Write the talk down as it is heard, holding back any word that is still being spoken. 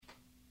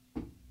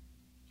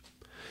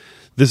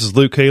This is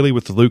Luke Haley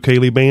with the Luke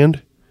Haley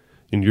Band,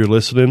 and you're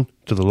listening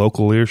to the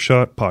Local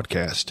Earshot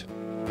Podcast.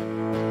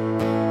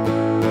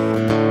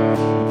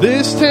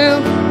 This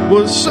town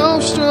was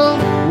so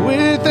strong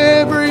with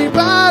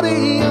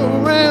everybody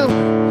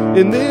around,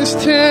 and this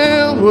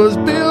town was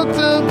built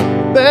up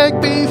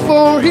back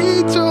before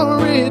he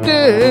tore it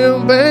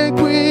down, back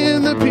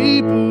when the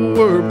people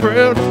were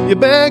proud, yeah,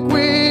 back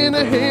when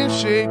a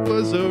handshake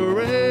was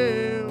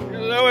around.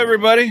 Hello,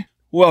 everybody.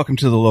 Welcome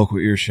to the Local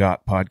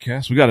Earshot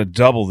Podcast. We got a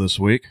double this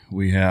week.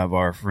 We have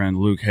our friend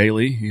Luke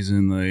Haley. He's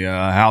in the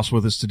house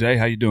with us today.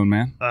 How you doing,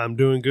 man? I'm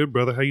doing good,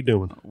 brother. How you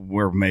doing?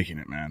 We're making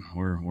it, man.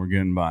 We're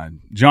getting by.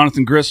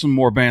 Jonathan Grissom,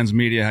 More Bands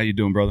Media. How you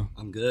doing, brother?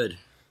 I'm good.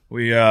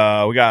 We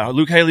got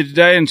Luke Haley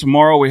today, and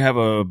tomorrow we have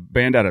a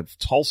band out of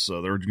Tulsa.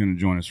 They're going to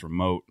join us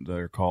remote.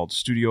 They're called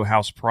Studio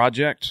House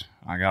Project.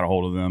 I got a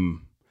hold of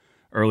them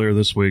earlier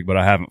this week, but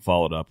I haven't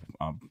followed up.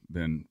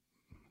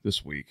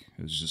 This week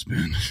has just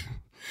been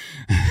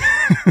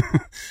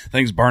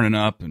things burning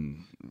up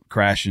and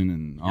crashing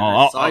and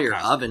all. I saw your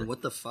oven.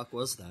 What the fuck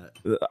was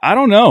that? I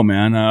don't know,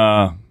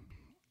 man.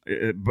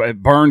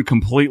 It burned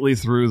completely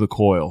through the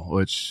coil,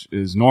 which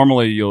is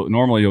normally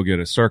you'll get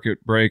a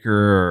circuit breaker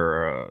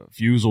or a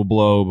fuse will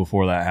blow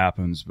before that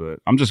happens. But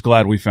I'm just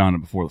glad we found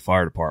it before the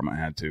fire department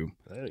had to.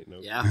 That ain't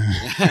no Yeah.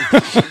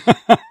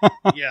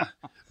 Yeah.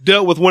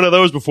 Dealt with one of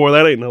those before.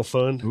 That ain't no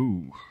fun.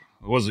 Ooh,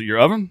 was it your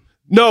oven?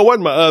 No, it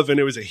wasn't my oven.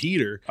 It was a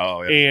heater.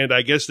 Oh, yeah. And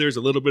I guess there's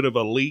a little bit of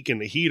a leak in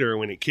the heater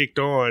when it kicked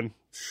on.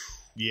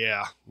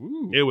 Yeah.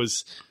 Ooh. It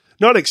was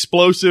not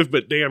explosive,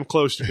 but damn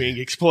close to being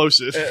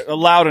explosive.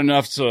 Loud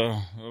enough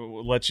to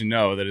let you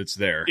know that it's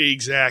there.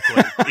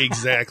 Exactly.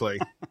 Exactly.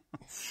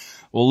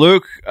 Well,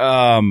 Luke,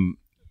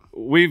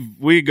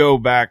 we go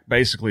back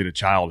basically to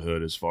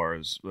childhood as far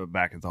as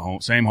back at the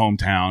same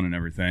hometown and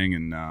everything.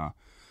 And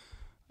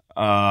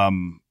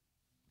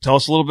tell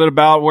us a little bit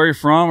about where you're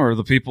from or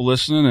the people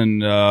listening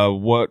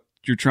and what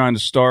you're trying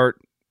to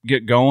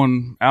get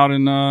going out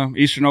in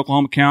eastern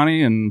Oklahoma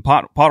County and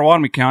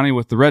Pottawatomie County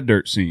with the red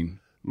dirt scene.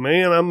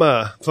 Man, I'm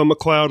from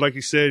McLeod, like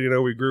you said.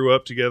 We grew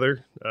up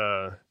together.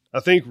 I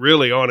think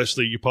really,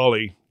 honestly, you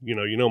probably,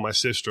 you know my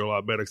sister a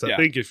lot better because I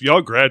think if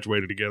y'all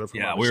graduated together, if I'm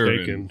not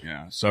mistaken. We were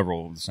in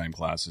several of the same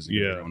classes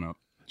growing up.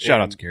 Shout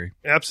out to Carrie.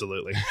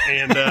 Absolutely.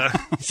 And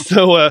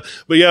but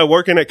yeah,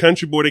 working at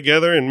Country Boy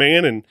together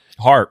and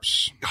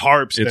Harps.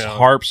 It's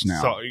Harps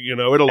now. So,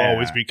 it'll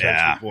always be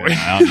Country Boy.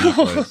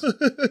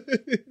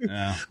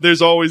 Yeah.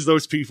 There's always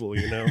those people,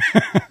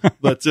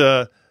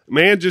 But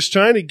man, just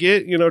trying to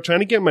get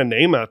my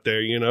name out there,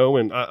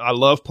 and I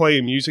love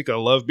playing music. I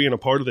love being a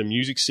part of the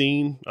music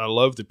scene. I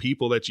love the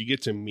people that you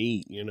get to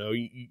meet,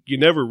 You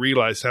never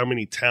realize how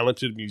many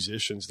talented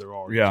musicians there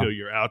are until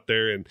you're out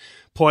there and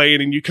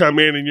playing and you come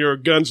in and your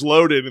gun's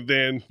loaded and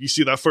then you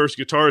see that first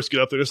guitarist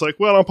get up there. It's like,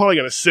 well, I'm probably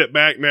going to sit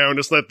back now and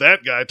just let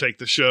that guy take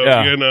the show,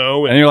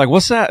 And you're like,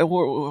 what's that?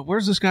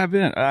 Where's this guy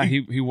been?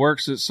 He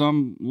works at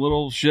some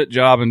little shit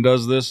job and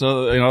does this.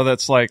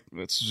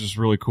 That's just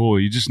really cool.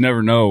 You just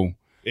never know.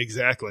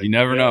 Exactly. You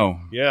never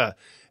know. Yeah.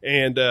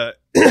 And,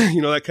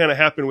 that kind of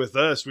happened with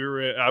us.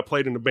 I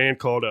played in a band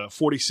called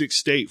 46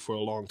 State for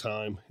a long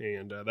time.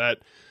 And that,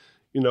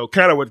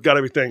 kind of what got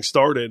everything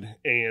started.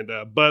 And,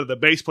 but the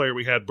bass player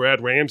we had,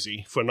 Brad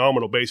Ramsey,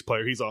 phenomenal bass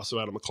player. He's also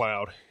out of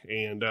McLeod.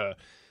 And,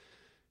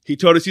 he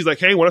told us, he's like,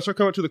 hey, when I start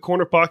coming to the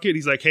corner pocket,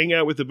 he's like, hang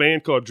out with the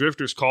band called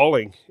Drifters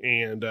Calling.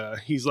 And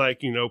he's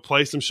like,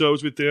 play some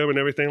shows with them and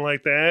everything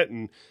like that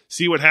and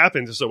see what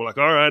happens. And so we're like,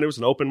 all right, it was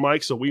an open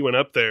mic. So we went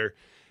up there.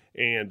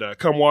 And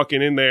come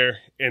walking in there,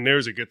 and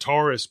there's a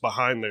guitarist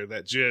behind there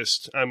that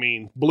just,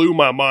 blew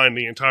my mind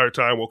the entire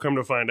time. We'll come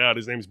to find out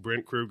his name's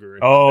Brent Kruger.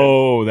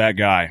 That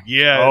guy.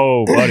 Yeah.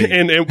 Oh, buddy.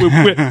 and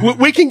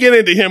we can get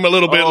into him a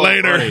little bit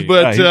later. Buddy.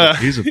 But yeah,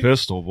 he's a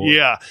pistol boy.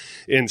 Yeah.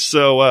 And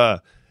so,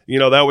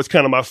 that was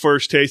kind of my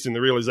first taste in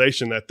the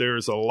realization that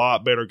there's a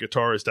lot better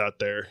guitarists out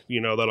there,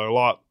 that are a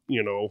lot,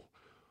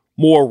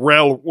 more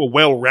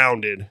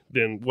well-rounded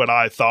than what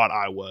I thought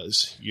I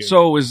was.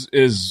 So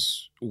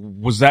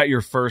was that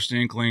your first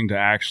inkling to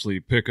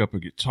actually pick up a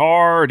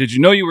guitar? Did you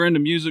know you were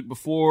into music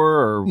before?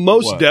 Or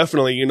Most what?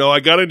 Definitely. I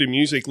got into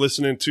music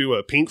listening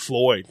to Pink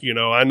Floyd.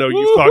 I know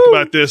you've talked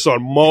about this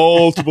on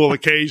multiple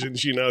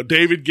occasions.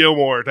 David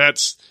Gilmour.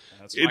 That's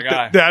my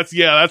guy.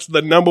 That's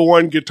the number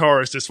one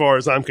guitarist as far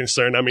as I'm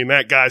concerned.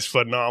 That guy's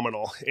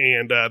phenomenal.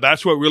 And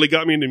that's what really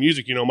got me into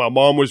music. My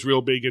mom was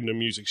real big into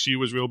music. She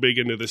was real big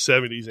into the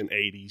 70s and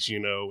 80s,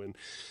 and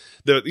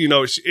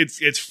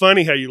it's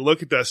funny how you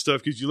look at that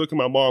stuff because you look at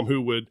my mom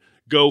who would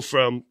go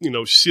from,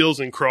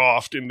 Seals and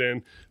Croft and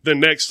then the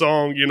next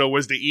song,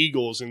 was the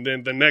Eagles and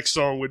then the next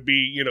song would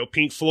be,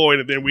 Pink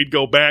Floyd and then we'd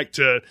go back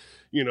to,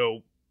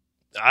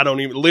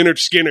 Leonard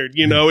Skinner,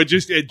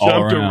 it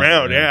jumped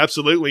around. Yeah,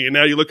 absolutely. And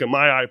now you look at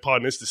my iPod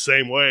and it's the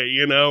same way,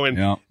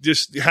 and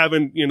just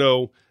having,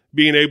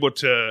 being able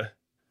to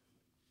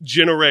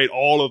generate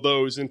all of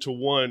those into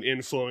one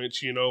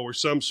influence, or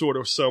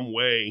some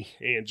way.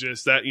 And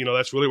just that,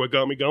 that's really what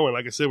got me going.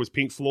 Like I said, was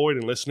Pink Floyd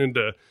and listening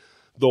to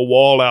the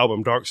Wall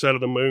album, Dark Side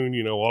of the Moon,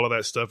 you know, all of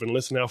that stuff, and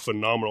listen how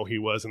phenomenal he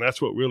was. And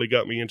that's what really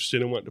got me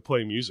interested in wanting to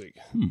play music.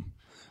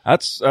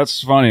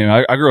 That's funny.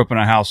 I grew up in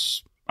a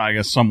house, I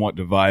guess, somewhat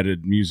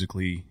divided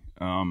musically.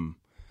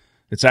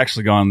 It's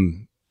actually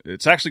gone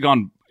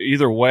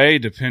either way,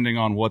 depending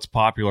on what's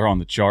popular on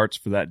the charts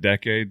for that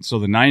decade. So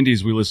the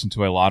 90s, we listened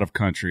to a lot of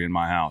country in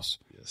my house.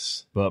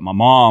 Yes. But my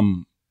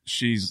mom,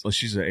 she's an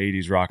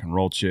 80s rock and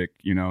roll chick,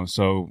 you know,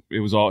 so it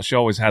was all, she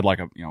always had like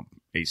a, you know,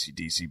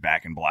 AC/DC,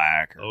 Back in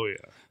Black, or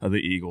the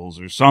Eagles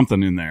or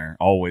something in there,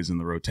 always in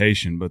the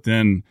rotation. But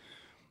then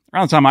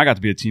around the time I got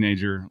to be a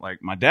teenager,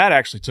 like my dad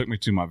actually took me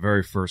to my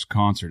very first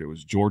concert. It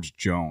was George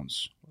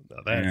Jones.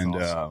 That's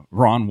awesome.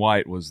 Ron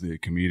White was the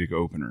comedic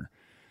opener.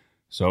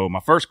 So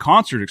my first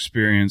concert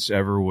experience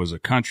ever was a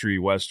country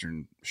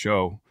western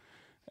show,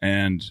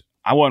 and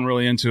I wasn't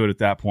really into it at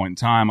that point in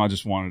time. I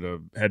just wanted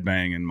to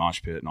headbang and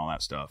mosh pit and all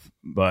that stuff.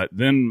 But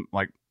then,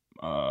 like,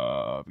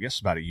 I guess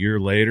about a year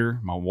later,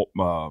 my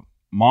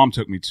mom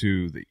took me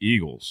to the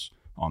Eagles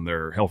on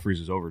their Hell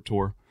Freezes Over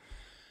tour,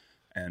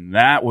 and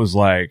that was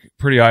like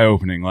pretty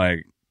eye-opening,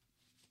 like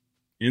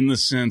in the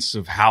sense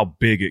of how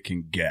big it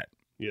can get.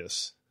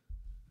 Yes.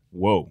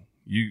 Whoa.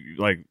 You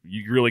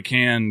really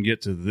can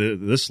get to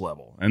this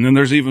level, and then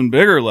there's even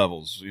bigger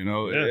levels. You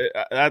know,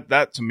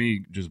 that to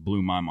me just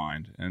blew my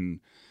mind,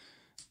 and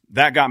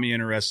that got me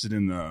interested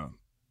in the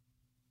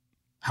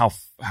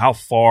how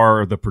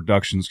far the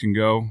productions can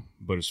go.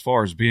 But as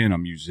far as being a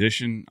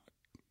musician,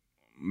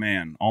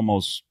 man,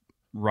 almost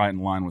right in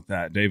line with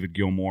that. David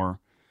Gilmour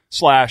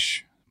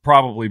 /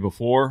 probably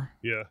before.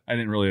 Yeah, I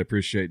didn't really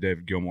appreciate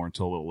David Gilmour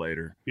until a little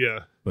later. Yeah.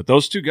 But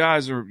those two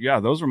guys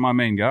those are my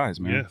main guys,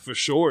 man. Yeah, for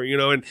sure. You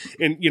know, and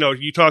you know,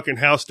 you talking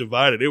house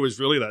divided, it was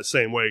really that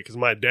same way, because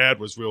my dad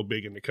was real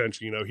big in the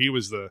country. You know, he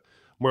was the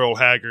Merle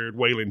Haggard,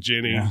 Waylon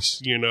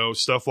Jennings, you know,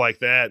 stuff like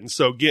that. And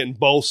so getting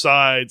both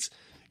sides,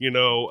 you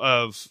know,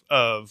 of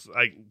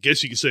I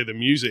guess you could say the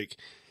music.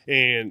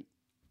 And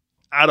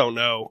I don't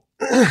know,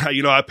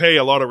 you know, I pay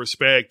a lot of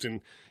respect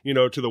and, you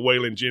know, to the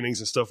Waylon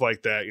Jennings and stuff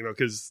like that, you know,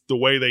 because the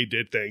way they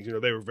did things, you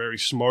know, they were very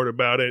smart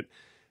about it,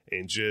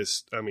 and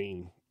just, I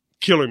mean,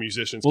 killer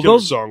musicians, killer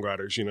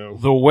songwriters, you know.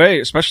 The way,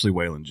 especially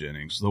Waylon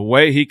Jennings, the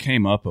way he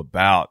came up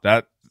about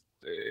that,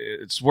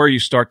 it's where you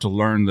start to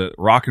learn that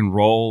rock and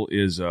roll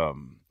is,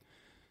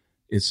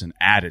 it's an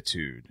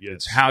attitude. Yes.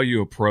 It's how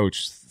you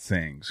approach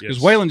things. Because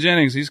Yes. Waylon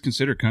Jennings, he's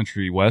considered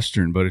country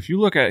western, but if you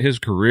look at his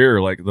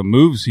career, like the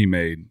moves he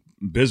made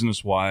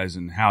business-wise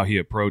and how he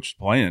approached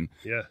playing,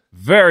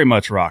 very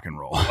much rock and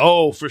roll.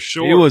 Oh, for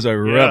sure. He was a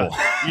rebel.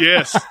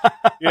 Yes.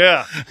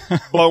 Yeah.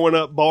 Blowing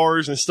up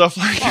bars and stuff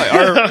like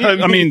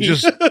that. I mean,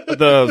 just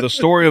the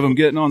story of him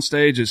getting on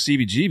stage at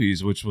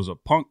CBGB's, which was a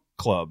punk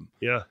club.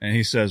 Yeah. And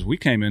he says, we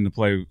came in to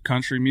play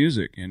country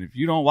music, and if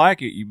you don't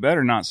like it, you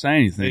better not say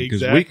anything,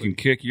 because we can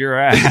kick your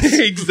ass.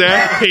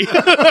 Exactly.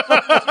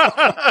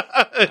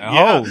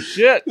 Oh,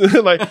 shit.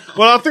 Like,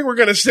 well, I think we're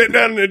going to sit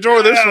down and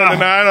enjoy this one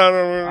tonight.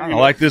 I don't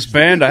like this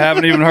band. I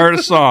haven't even heard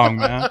a song,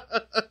 man.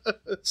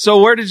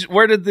 So where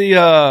did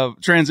the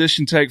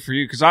transition take for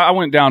you? Because I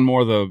went down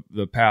more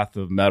the path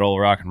of metal,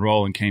 rock and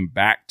roll, and came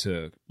back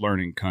to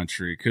learning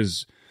country,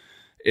 because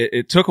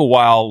it took a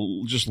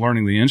while just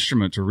learning the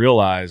instrument to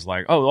realize,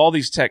 like, oh, all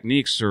these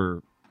techniques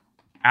are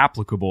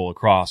applicable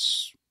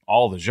across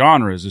all the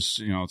genres. It's,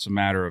 you know, it's a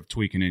matter of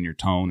tweaking in your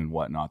tone and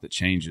whatnot that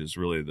changes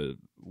really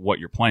what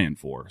you're playing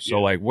for. So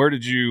like, where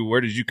did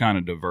you kind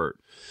of divert?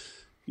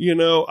 You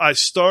know, I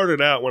started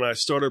out when I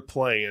started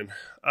playing,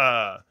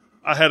 I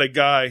had a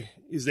guy,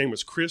 his name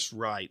was Chris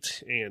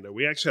Wright, and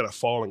we actually had a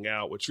falling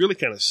out, which really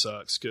kind of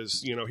sucks,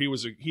 because, you know,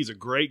 he's a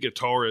great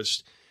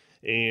guitarist.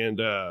 And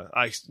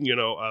I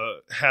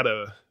had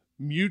a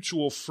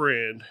mutual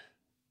friend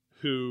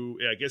who,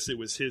 I guess it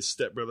was his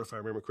stepbrother, if I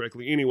remember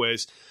correctly.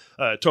 Anyways,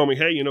 told me,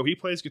 hey, you know, he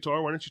plays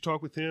guitar. Why don't you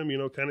talk with him, you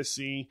know, kind of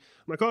see.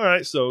 I'm like, all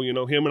right. So, you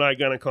know, him and I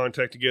got in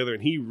contact together,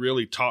 and he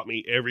really taught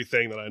me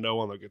everything that I know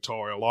on the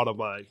guitar. A lot of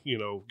my, you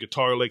know,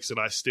 guitar licks that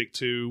I stick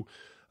to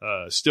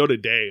still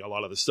today. A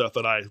lot of the stuff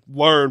that I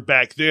learned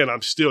back then,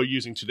 I'm still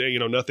using today. You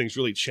know, nothing's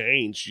really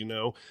changed, you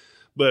know.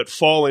 But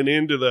falling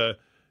into the,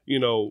 you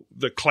know,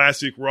 the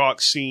classic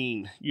rock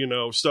scene, you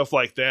know, stuff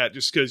like that,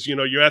 just because, you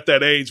know, you're at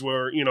that age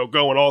where, you know,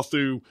 going all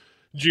through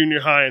junior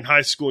high and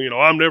high school, you know,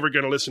 I'm never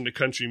going to listen to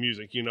country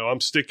music. You know, I'm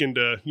sticking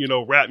to, you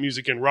know, rap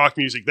music and rock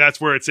music.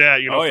 That's where it's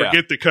at. You know,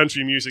 forget the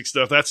country music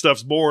stuff. That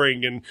stuff's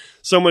boring. And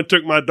someone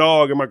took my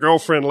dog and my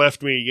girlfriend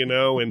left me, you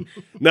know, and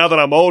now that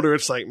I'm older,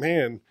 it's like,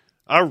 man,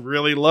 I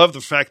really love the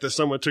fact that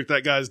someone took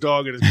that guy's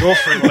dog and his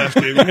girlfriend left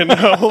him, you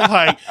know,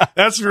 like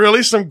that's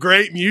really some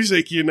great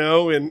music, you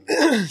know. And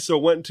so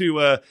went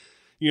to,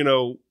 you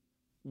know,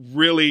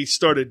 really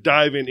started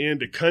diving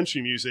into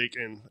country music,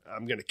 and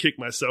I'm going to kick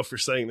myself for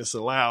saying this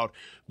aloud,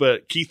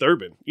 but Keith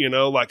Urban, you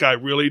know, like I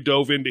really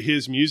dove into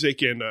his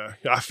music, and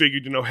I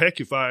figured, you know,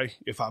 heck, if I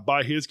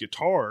buy his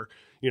guitar,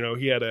 you know,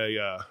 he had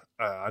a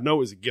I know it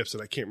was a Gibson.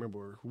 I can't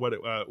remember what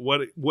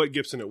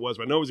Gibson it was,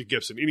 but I know it was a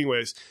Gibson.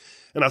 Anyways,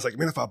 and I was like,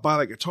 man, if I buy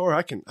that guitar,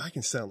 I can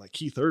sound like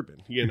Keith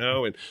Urban, you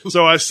know? And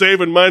so I was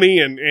saving money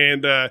and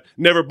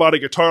never bought a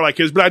guitar like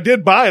his, but I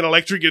did buy an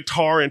electric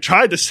guitar and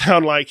tried to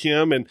sound like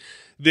him. And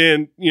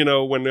then, you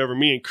know, whenever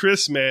me and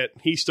Chris met,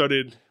 he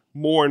started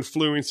more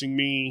influencing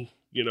me,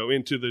 you know,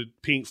 into the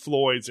Pink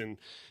Floyds and,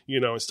 you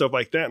know, and stuff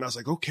like that. And I was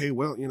like, okay,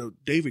 well, you know,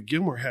 David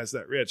Gilmour has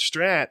that red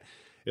Strat.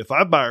 If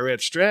I buy a red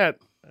Strat,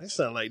 I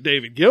sound like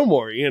David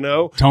Gilmour, you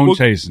know. Tone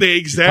chasing.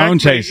 Exactly. Tone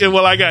chasing. Yeah,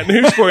 well, I got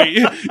news for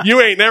you. You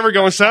ain't never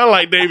going to sound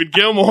like David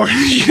Gilmour,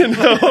 you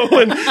know.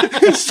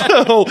 And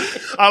so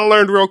I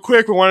learned real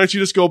quick, well, why don't you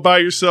just go buy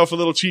yourself a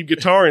little cheap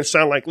guitar and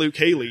sound like Luke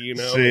Haley, you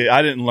know. See,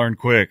 I didn't learn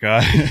quick.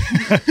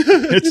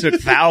 It took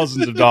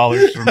thousands of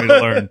dollars for me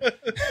to learn.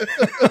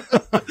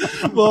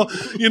 Well,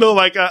 you know,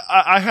 like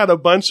I had a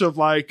bunch of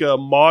like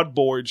mod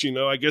boards, you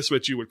know, I guess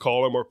what you would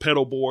call them, or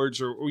pedal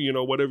boards, or you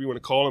know, whatever you want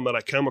to call them, that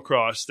I come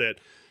across that,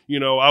 you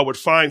know, I would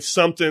find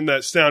something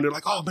that sounded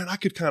like, oh man, I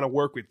could kind of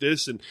work with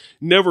this, and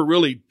never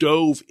really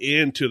dove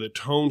into the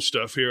tone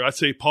stuff here. I'd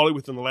say probably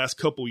within the last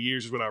couple of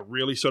years is when I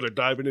really started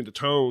diving into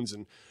tones.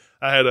 And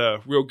I had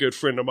a real good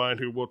friend of mine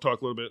who we'll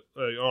talk a little bit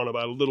on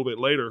about a little bit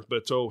later,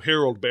 but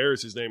Harold Bear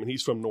is his name, and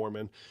he's from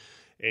Norman.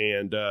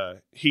 And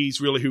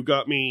he's really who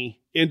got me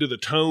into the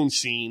tone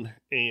scene.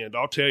 And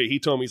I'll tell you, he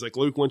told me, he's like,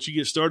 Luke, once you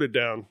get started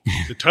down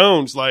the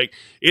tones, like,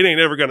 it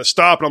ain't ever going to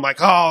stop. And I'm like,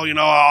 oh, you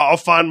know, I'll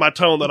find my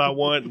tone that I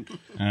want.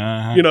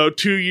 And, you know,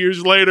 2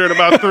 years later and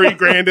about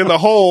 $3,000 in the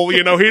hole,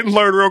 you know, he didn't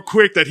learn real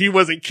quick that he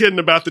wasn't kidding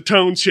about the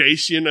tone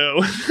chase, you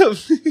know.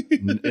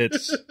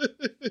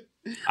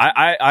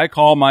 I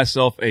call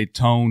myself a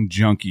tone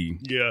junkie.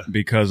 Yeah.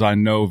 Because I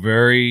know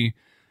very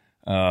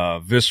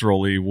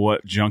viscerally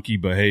what junkie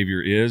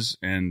behavior is,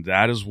 and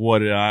that is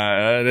what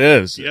it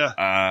is.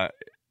 Yeah.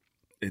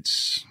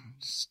 It's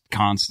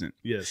constant.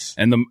 Yes.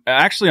 And I'm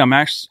actually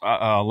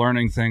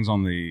learning things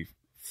on the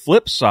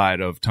flip side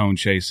of tone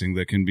chasing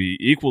that can be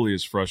equally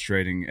as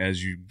frustrating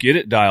as you get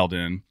it dialed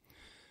in,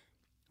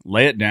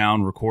 lay it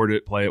down, record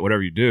it, play it,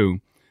 whatever you do,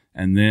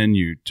 and then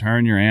you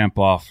turn your amp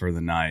off for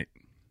the night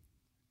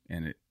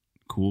and it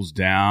cools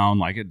down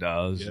like it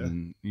does. Yeah.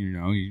 And, you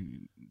know,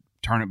 you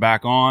turn it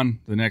back on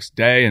the next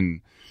day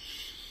and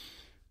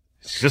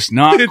it's just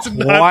not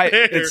quite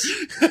there.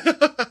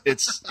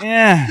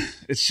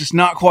 It's just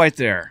not quite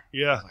there.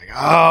 Yeah. Like,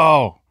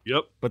 oh.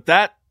 Yep. But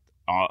that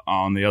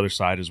on the other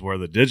side is where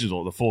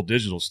the full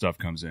digital stuff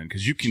comes in,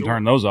 because you can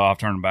turn those off,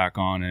 turn them back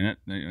on, and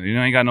you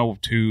ain't got no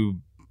tube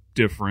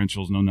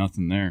differentials, no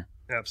nothing there.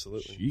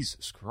 Absolutely.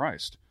 Jesus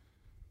Christ.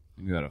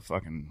 You got a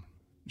fucking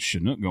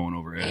Chinook going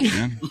overhead,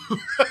 man.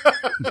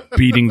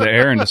 Beating the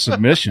air into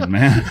submission,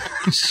 man.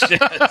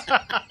 Shit.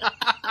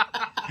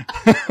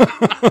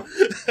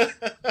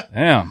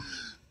 Damn.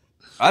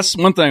 That's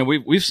one thing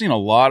we've seen a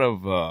lot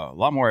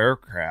more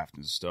aircraft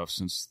and stuff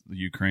since the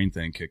Ukraine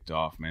thing kicked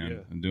off, man. Yeah.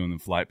 And doing the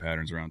flight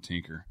patterns around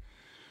Tinker.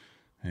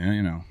 Yeah,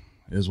 you know,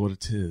 it is what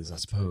it is, I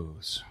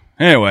suppose.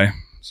 Anyway,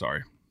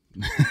 sorry.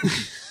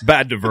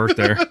 Bad divert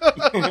there.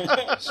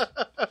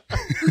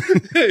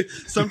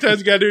 Sometimes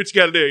you gotta do what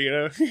you gotta do, you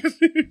know.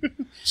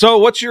 So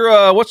what's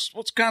your what's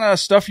kind of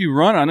stuff you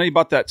run? I know you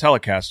bought that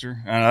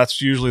Telecaster.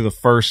 That's usually the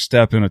first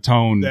step in a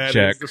tone check.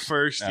 That is the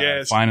first,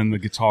 yes. Finding the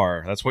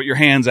guitar. That's what your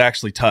hands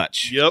actually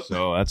touch. Yep.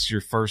 So that's your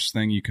first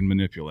thing you can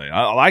manipulate.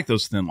 I like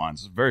those thin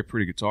lines. It's a very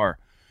pretty guitar.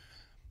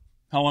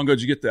 How long ago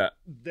did you get that?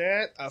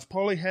 That I've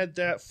probably had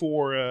that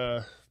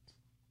for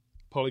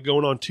probably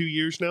going on 2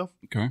 years now.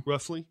 Okay.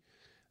 Roughly.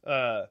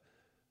 I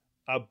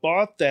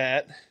bought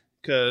that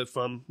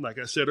from, like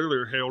I said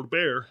earlier, Harold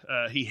Bear.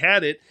 He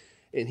had it,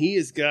 and he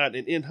has got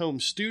an in-home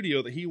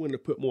studio that he wanted to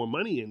put more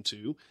money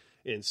into.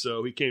 And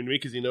so he came to me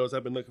because he knows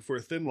I've been looking for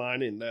a thin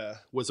line, and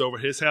was over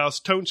at his house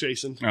tone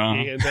chasing.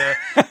 And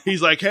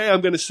he's like, hey,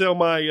 I'm going to sell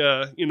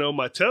my,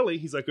 my telly.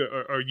 He's like,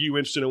 are you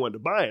interested in wanting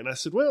to buy it? And I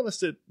said, well,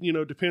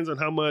 depends on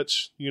how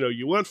much,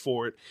 you want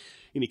for it.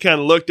 And he kind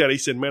of looked at it. He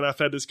said, man, I've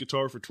had this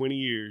guitar for 20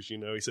 years. He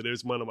said, it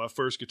was one of my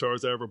first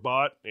guitars I ever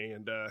bought.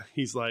 And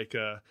he's like,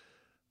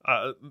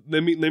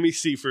 let me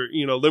see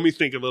let me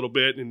think a little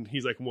bit. And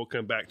he's like, and we'll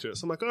come back to it.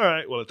 So I'm like, all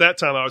right. Well, at that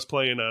time I was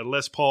playing a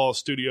Les Paul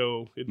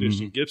Studio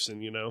Edition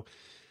Gibson,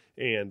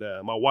 and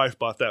my wife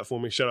bought that for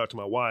me. Shout out to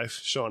my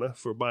wife, Shauna,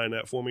 for buying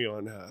that for me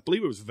on, I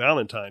believe it was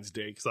Valentine's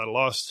Day, because I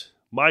lost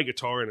my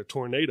guitar in a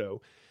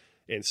tornado.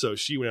 And so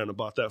she went out and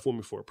bought that for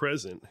me for a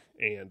present.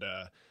 And,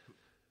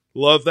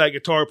 loved that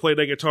guitar, played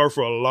that guitar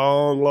for a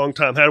long, long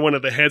time. Had one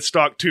of the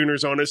headstock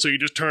tuners on it, so you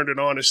just turned it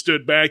on and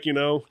stood back,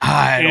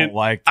 I don't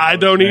like those, I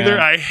don't either.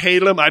 I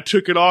hate them. I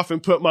took it off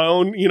and put my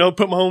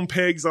own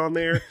pegs on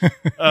there.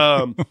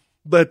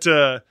 But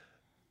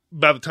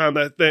by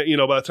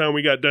the time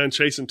we got done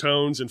chasing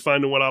tones and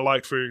finding what I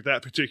liked for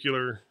that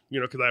particular,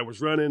 because I was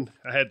running,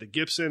 I had the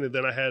Gibson, and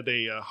then I had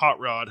a Hot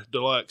Rod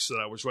Deluxe that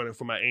I was running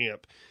for my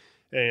amp.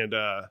 And,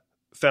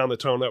 found the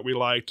tone that we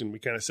liked, and we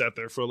kind of sat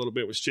there for a little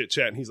bit, was chit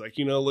chat. And he's like,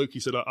 Luke,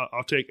 he said,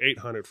 I'll take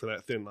 $800 for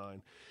that thin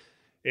line.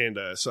 And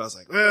so I was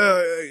like,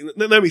 well,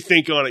 let me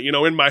think on it.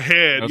 In my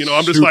head, That's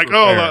I'm just super like,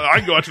 fair. I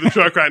can go out to the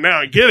truck right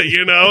now and get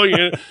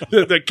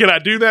it. Can I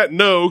do that?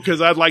 No,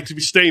 because I'd like to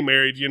stay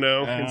married.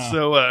 And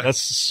so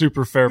that's a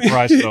super fair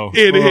price, though.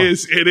 It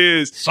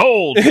is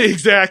Sold.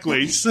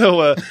 Exactly.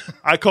 So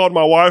I called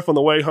my wife on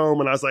the way home,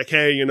 and I was like,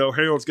 hey,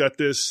 Harold's got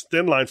this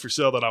thin line for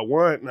sale that I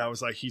want, and I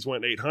was like, he's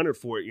wanting $800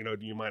 for it.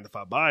 Do you mind if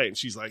I buy it? And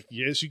she's like,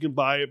 yes, you can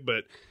buy it,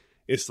 but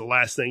it's the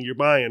last thing you're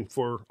buying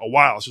for a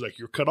while. She's like,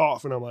 you're cut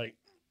off, and I'm like,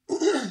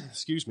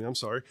 excuse me, I'm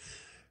sorry.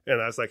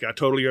 And I was like, I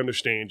totally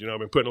understand. I've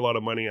been putting a lot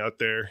of money out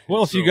there.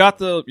 Well, if you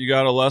got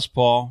a Les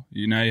Paul,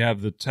 now you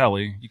have the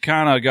Telly, you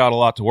kind of got a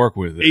lot to work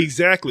with.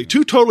 Exactly.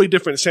 Two totally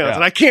different sounds. Yeah.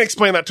 And I can't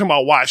explain that to my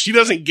wife. She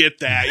doesn't get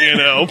that,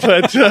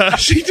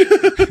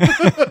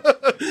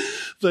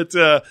 but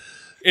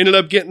ended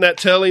up getting that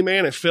Telly,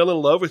 man, and fell in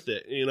love with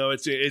it.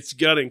 It's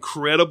got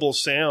incredible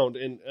sound,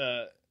 and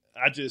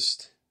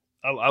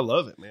I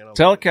love it, man.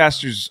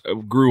 Telecasters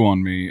grew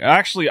on me.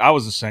 Actually, I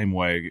was the same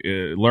way,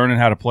 learning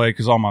how to play,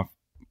 because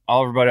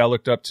everybody I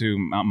looked up to,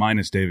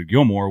 minus David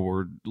Gilmour,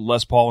 were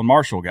Les Paul and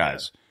Marshall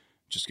guys. Yeah.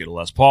 Just get a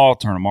Les Paul,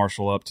 turn a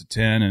Marshall up to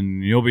 10,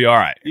 and you'll be all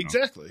right.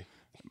 Exactly.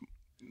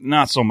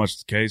 Not so much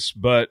the case,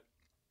 but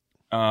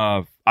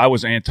I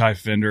was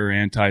anti-Fender,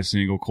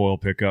 anti-single coil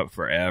pickup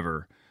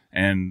forever.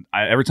 And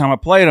every time I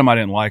played them, I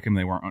didn't like them.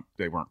 They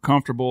weren't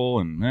comfortable,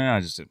 and I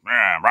just said,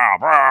 rah,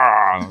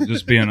 rah.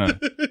 Just being a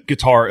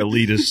guitar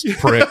elitist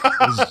prick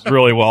is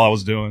really what I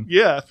was doing.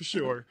 Yeah, for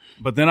sure.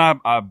 But then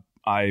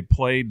I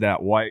played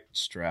that white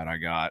Strat I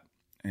got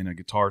in a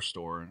guitar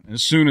store, and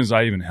as soon as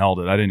I even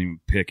held it, I didn't even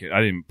pick it. I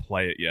didn't even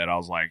play it yet. I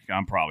was like,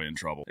 I'm probably in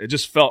trouble. It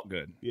just felt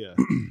good. Yeah.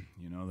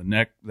 The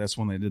neck. That's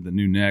when they did the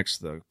new necks,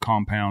 the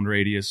compound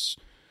radius.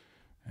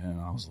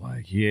 And I was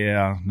like,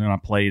 yeah. And then I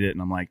played it,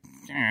 and I'm like,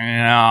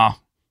 yeah.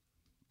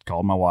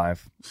 Called my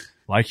wife,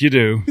 like you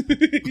do.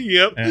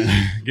 Yep.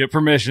 And get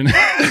permission.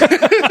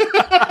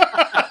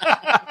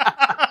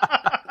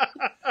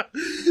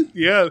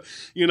 Yeah.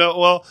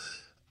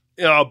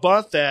 I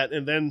bought that,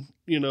 and then,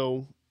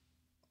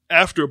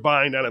 after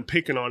buying that and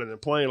picking on it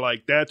and playing,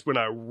 like, that's when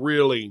I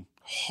really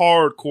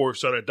hardcore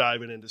started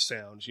diving into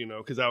sounds,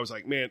 because I was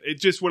like, man,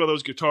 it's just one of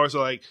those guitars that,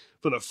 like,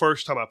 from the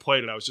first time I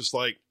played it, I was just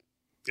like,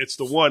 it's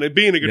the one. And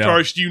being a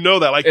guitarist, you know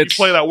that. Like, you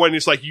play that one,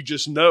 it's like you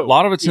just know. A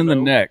lot of it's in the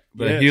neck.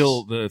 The Yes.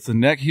 heel, if the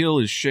neck heel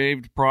is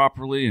shaved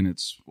properly, and it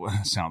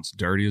sounds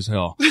dirty as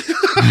hell.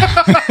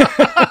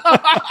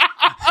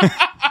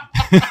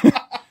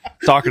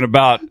 Talking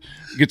about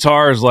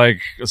guitars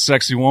like a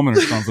sexy woman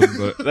or something,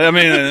 but I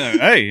mean,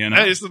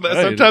 hey,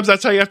 sometimes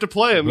that's how you have to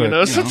play them,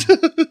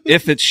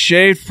 if it's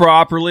shaved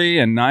properly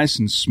and nice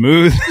and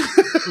smooth,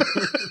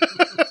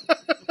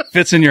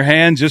 fits in your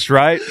hand just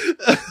right.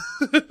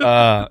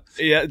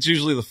 It's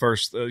usually the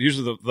first,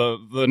 usually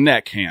the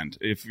neck hand.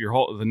 If you're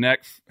the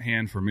neck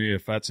hand for me,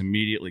 if that's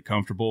immediately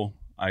comfortable,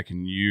 I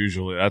can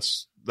usually,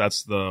 that's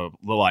the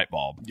light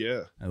bulb.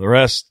 Yeah. And the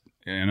rest,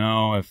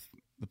 if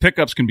the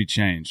pickups can be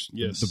changed,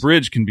 yes, the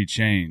bridge can be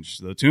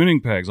changed, the tuning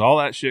pegs, all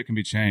that shit can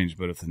be changed.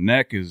 But if the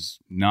neck is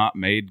not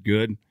made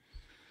good, it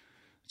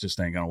just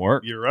ain't gonna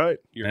work. You're right.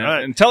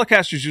 And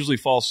Telecasters usually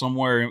fall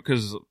somewhere,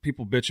 because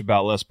people bitch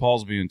about Les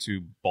Pauls being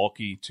too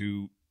bulky,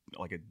 too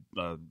like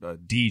a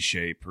D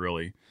shape,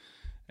 really.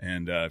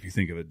 And if you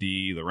think of a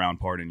D, the round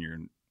part in your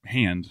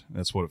hand,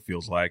 that's what it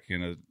feels like.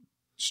 And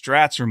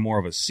Strats are more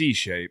of a C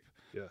shape.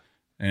 Yeah.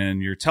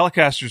 And your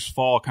Telecasters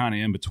fall kind of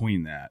in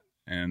between that.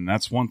 And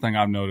that's one thing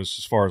I've noticed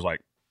as far as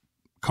like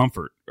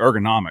comfort,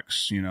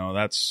 ergonomics.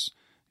 That's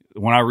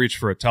when I reach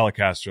for a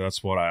Telecaster,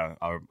 that's what I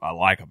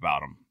like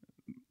about them.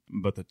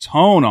 But the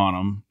tone on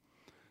them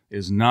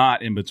is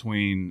not in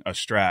between a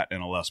Strat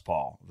and a Les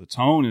Paul. The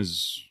tone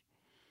is,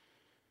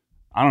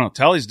 I don't know.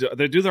 Tellys,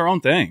 they do their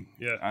own thing.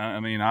 Yeah. I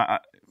mean,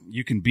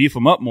 you can beef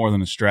them up more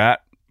than a Strat,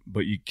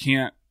 but you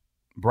can't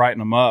brighten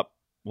them up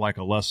like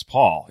a Les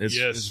Paul.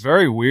 It's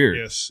very weird.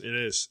 Yes, it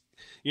is.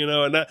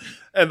 And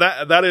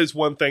that is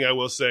one thing I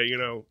will say.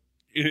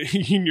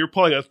 You're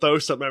probably gonna throw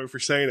something at me for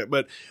saying it,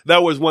 but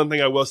that was one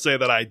thing I will say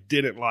that I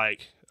didn't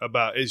like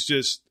about is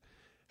just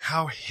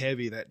how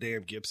heavy that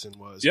damn Gibson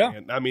was. Yeah.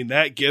 Man. I mean,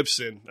 that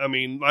Gibson,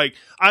 like,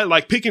 I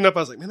like picking up, I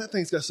was like, man, that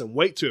thing's got some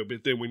weight to it.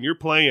 But then when you're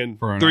playing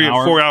 3 and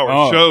 4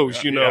 hour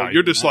shows,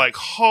 you're just like,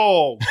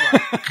 oh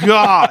my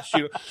gosh.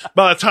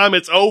 By the time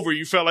it's over,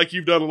 you felt like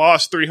you've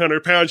lost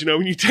 300 pounds,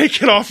 when you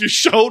take it off your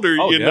shoulder,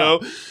 know.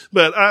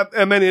 But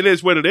I mean, it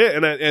is what it is.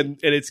 And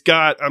it's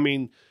got,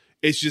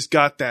 it's just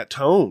got that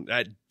tone,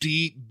 that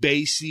deep,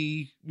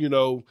 bassy,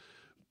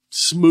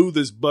 smooth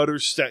as butter,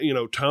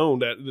 tone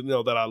that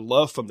that I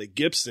love from the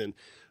Gibson,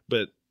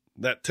 but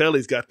that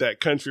Telly's got that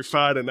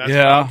countrified, and that's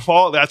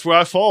where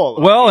I fall.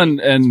 Well,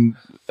 and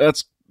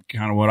that's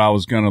kind of what I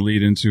was going to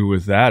lead into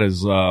with that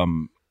is a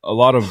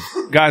lot of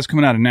guys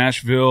coming out of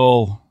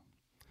Nashville.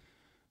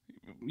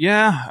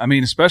 Yeah,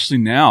 especially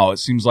now, it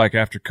seems like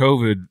after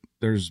COVID,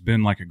 there's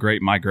been like a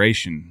great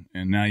migration,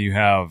 and now you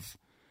have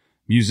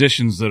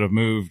musicians that have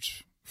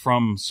moved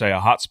from, say, a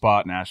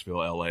hotspot, Nashville,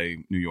 LA,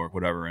 New York,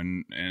 whatever,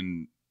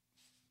 and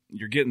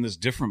you're getting this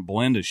different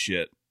blend of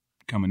shit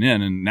coming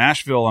in. And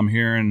Nashville, I'm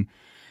hearing,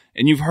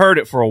 and you've heard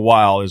it for a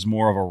while, is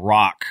more of a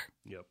rock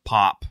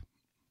pop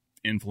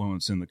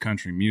influence in the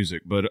country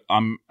music, but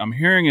I'm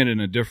hearing it in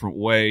a different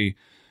way,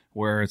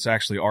 where it's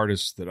actually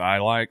artists that I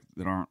like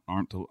that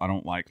aren't I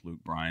don't like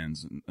Luke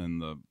Bryan's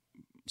and the.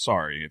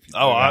 Sorry if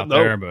you're out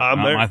there, but I'm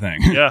not there. My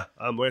thing. Yeah,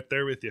 I'm right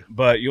there with you.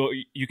 But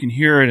you can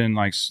hear it in,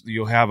 like,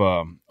 you'll have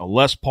a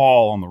Les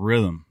Paul on the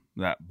rhythm,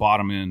 that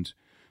bottom end,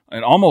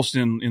 and almost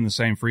in the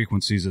same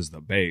frequencies as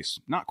the bass.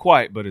 Not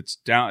quite, but it's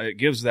down. It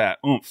gives that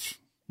oomph.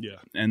 Yeah.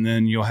 And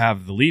then you'll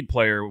have the lead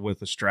player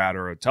with a Strat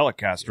or a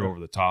Telecaster over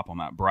the top on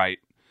that bright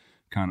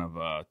kind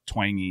of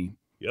twangy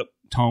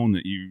tone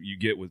that you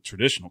get with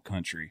traditional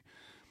country.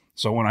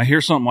 So when I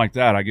hear something like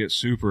that, I get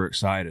super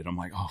excited. I'm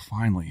like, oh,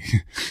 finally.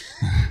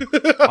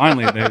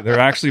 Finally, they're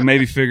actually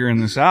maybe figuring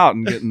this out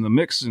and getting the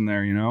mix in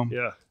there,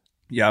 Yeah.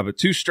 Yeah, but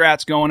 2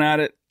 Strats going at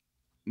it,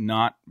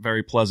 not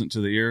very pleasant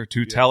to the ear.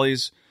 2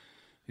 Tellies.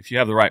 If you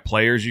have the right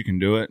players, you can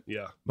do it.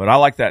 Yeah. But I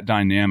like that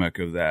dynamic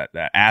of that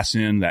ass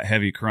end, that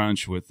heavy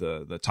crunch with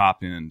the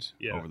top end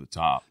over the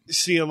top.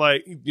 Seeing,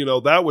 like,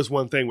 that was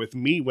one thing with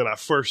me when I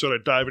first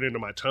started diving into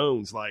my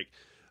tones. Like,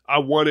 I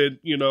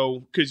wanted,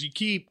 because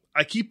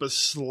I keep a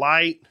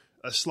slight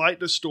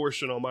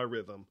distortion on my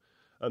rhythm.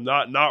 I'm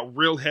not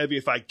real heavy.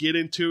 If I get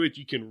into it,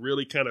 you can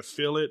really kind of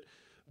feel it.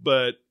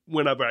 But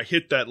whenever I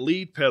hit that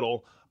lead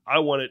pedal, I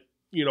want it.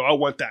 I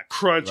want that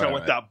crunch. I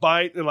want that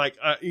bite. And, like,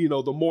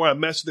 the more I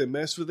mess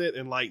with it.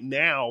 And, like,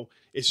 now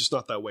it's just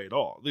not that way at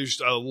all. There's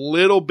a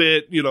little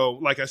bit,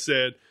 like I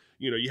said,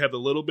 you have a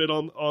little bit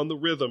on the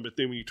rhythm, but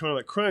then when you turn on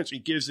that crunch,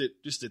 it gives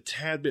it just a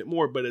tad bit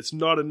more, but it's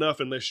not enough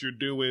unless you're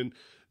doing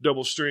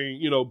double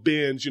string,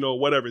 bends,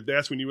 whatever.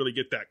 That's when you really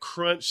get that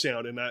crunch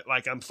sound. And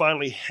I'm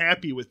finally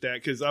happy with that,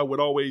 because I would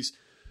always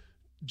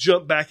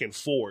jump back and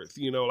forth,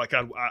 like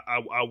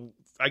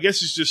I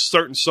guess it's just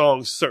certain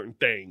songs, certain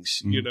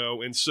things,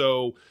 and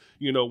so,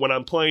 when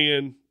I'm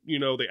playing,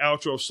 the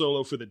outro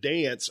solo for the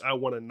dance, I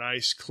want a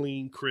nice,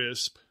 clean,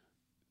 crisp,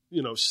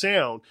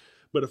 sound.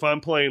 But if I'm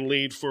playing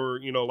lead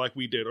for, like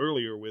we did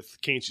earlier with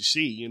Can't You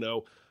See,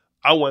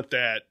 I want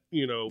that,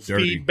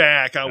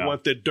 feedback. I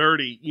want the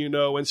dirty,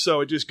 and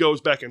so it just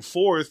goes back and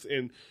forth.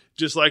 And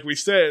just like we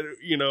said,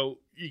 you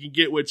can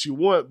get what you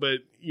want, but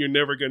you're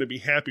never going to be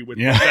happy with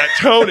what that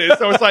tone is.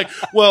 So it's like,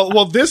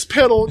 well, this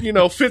pedal,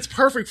 fits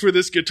perfect for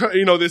this guitar,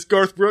 this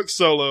Garth Brooks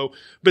solo,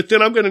 but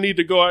then I'm going to need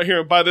to go out here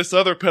and buy this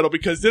other pedal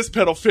because this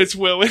pedal fits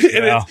well. And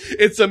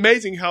it's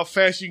amazing how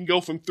fast you can go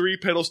from 3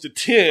 pedals to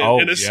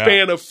 10 in a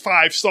span of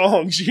 5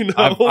 songs,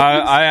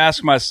 I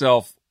ask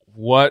myself,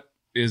 what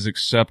is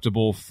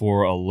acceptable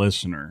for a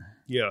listener?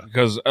 Yeah.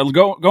 Because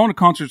going to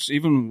concerts,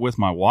 even with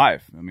my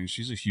wife, I mean,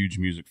 she's a huge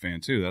music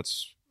fan too.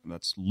 That's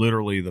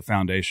literally the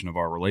foundation of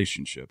our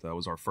relationship. That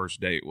was our first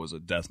date, was a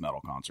death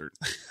metal concert.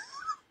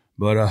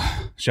 But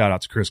shout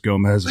out to Chris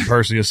Gomez and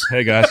Perseus.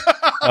 Hey guys.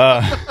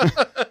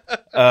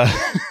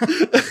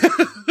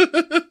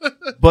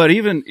 But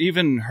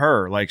even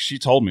her, like, she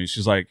told me,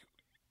 she's like,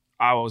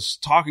 I was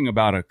talking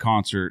about a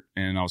concert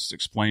and I was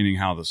explaining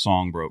how the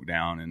song broke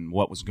down and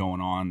what was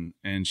going on.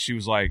 And she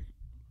was like,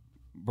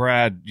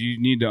 Brad,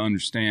 you need to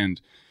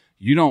understand,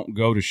 you don't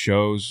go to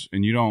shows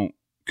and you don't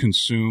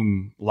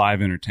consume live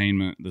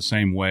entertainment the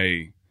same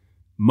way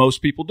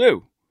most people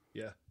do.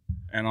 Yeah.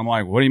 And I'm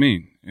like, what do you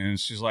mean? And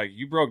she's like,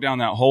 you broke down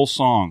that whole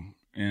song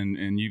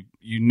and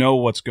you know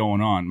what's going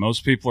on.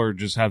 Most people are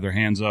just have their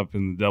hands up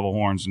in the devil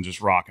horns and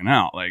just rocking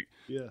out. Like,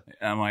 yeah.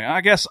 I'm like,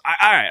 I guess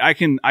I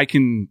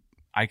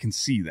can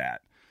see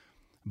that.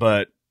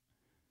 But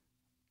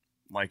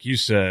like you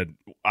said,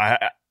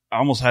 I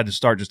almost had to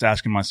start just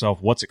asking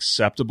myself what's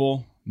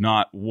acceptable,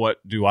 not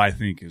what do I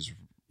think is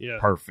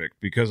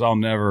perfect, because I'll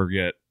never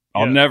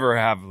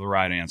have the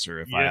right answer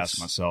if I ask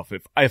myself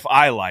if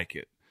I like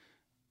it.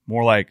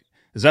 More like,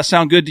 does that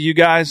sound good to you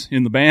guys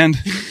in the band?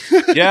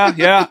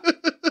 Yeah.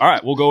 All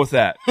right, we'll go with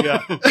that.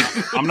 Yeah.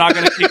 I'm not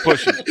going to keep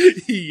pushing.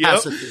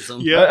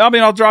 Pacifism. Yeah. I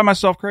mean, I'll drive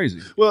myself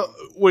crazy. Well,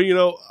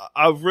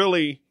 I've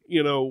really,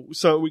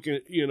 something we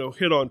can,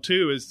 hit on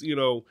too is,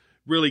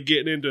 really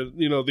getting into,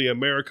 the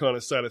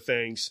Americana side of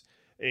things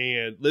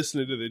and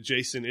listening to the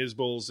Jason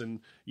Isbells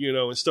and,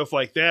 and stuff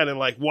like that. And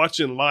like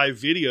watching live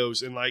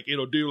videos and like,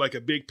 it'll do like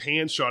a big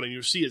pan shot and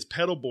you'll see his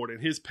pedal board,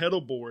 and his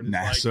pedal board is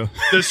NASA.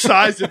 like the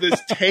size of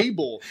this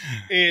table.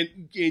 And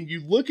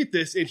you look at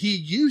this and he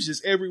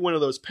uses every one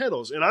of those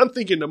pedals. And I'm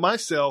thinking to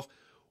myself,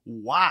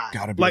 why?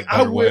 Gotta be like a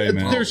better way,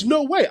 man. There's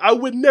no way I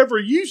would never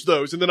use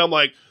those. And then I'm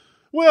like,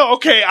 well,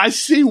 okay, I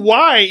see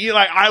why.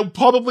 Like, I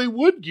probably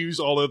would use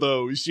all of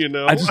those,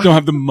 I just don't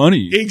have the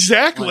money.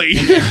 Exactly.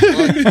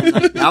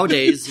 Like,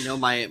 nowadays,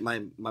 my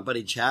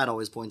buddy Chad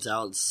always points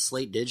out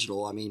Slate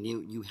Digital. I mean,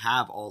 you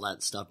have all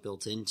that stuff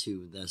built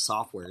into the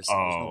software. So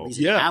there's no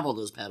reason to have all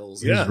those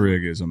pedals. His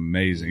rig is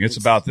amazing. It's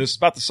about the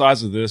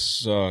size of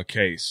this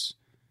case.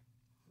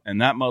 And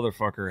that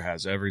motherfucker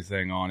has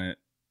everything on it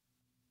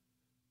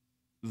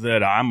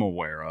that I'm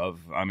aware of.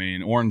 I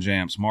mean, orange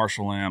amps,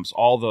 Marshall amps,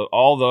 all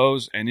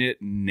those, and it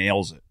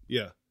nails it.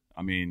 Yeah.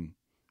 I mean,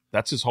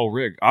 that's his whole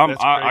rig.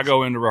 I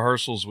go into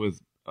rehearsals with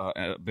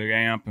a big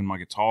amp and my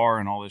guitar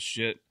and all this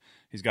shit.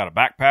 He's got a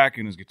backpack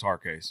and his guitar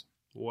case.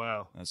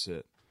 Wow. That's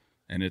it.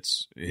 And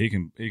he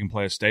can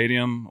play a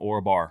stadium or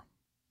a bar.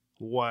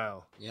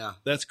 Wow. Yeah.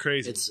 That's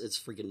crazy. It's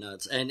freaking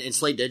nuts. And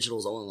Slate Digital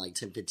is only like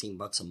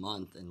 $10-15 a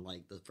month and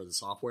like for the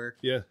software.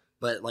 Yeah.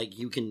 But like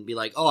you can be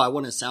like, oh, I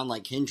want to sound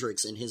like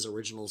Hendrix in his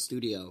original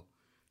studio.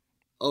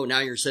 Oh, now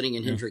you're sitting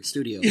in Hendrix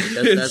studio.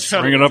 Like that's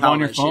bring it up on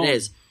your phone. Shit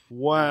is.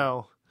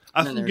 Wow.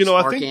 And then their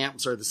Spark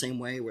amps are the same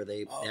way where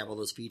they have all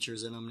those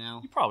features in them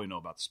now. You probably know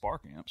about the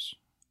Spark amps.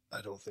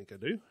 I don't think I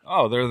do.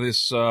 Oh, they're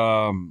this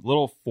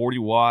little 40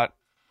 watt.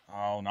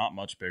 Oh, not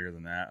much bigger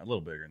than that. A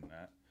little bigger than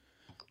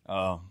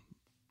that.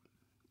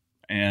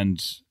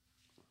 And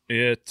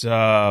it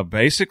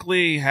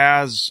basically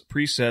has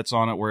presets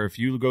on it where if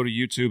you go to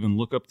YouTube and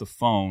look up the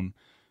phone,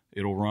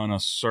 it'll run a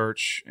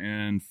search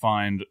and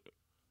find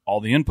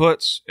all the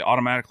inputs,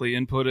 automatically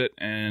input it.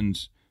 And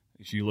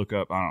if you look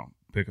up, I don't know,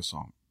 pick a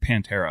song,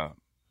 Pantera,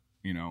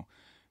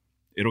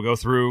 it'll go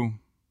through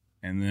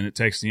and then it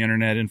takes the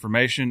internet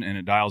information and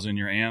it dials in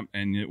your amp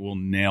and it will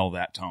nail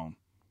that tone.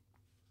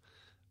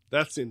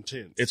 That's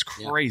intense. It's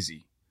crazy.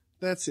 Yeah.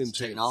 That's intense.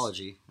 It's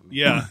technology.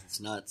 Yeah. It's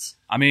nuts.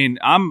 I mean,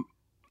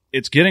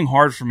 it's getting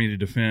hard for me to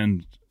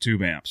defend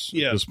tube amps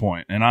at this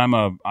point. And I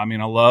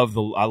love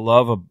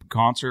a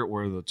concert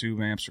where the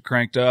tube amps are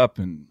cranked up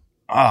and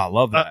I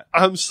love that.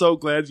 I'm so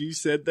glad you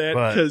said that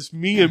because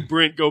me and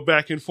Brent go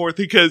back and forth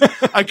because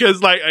I've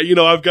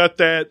got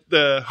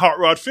the Hot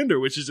Rod Fender,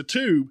 which is a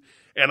tube,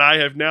 and I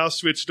have now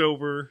switched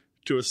over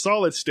to a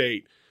solid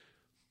state.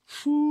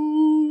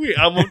 I'm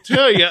going to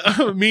tell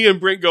you, me and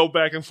Brent go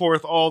back and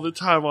forth all the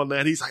time on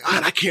that. He's like,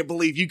 I can't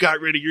believe you got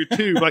rid of your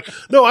tube. Like,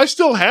 no, I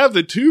still have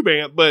the tube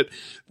amp, but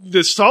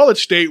the solid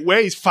state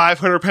weighs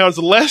 500 pounds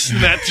less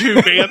than that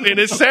tube amp, and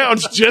it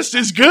sounds just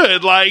as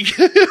good. Like,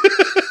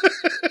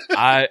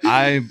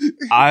 I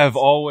have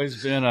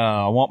always been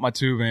I want my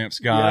tube amps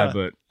guy,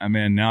 but I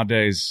mean,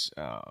 nowadays,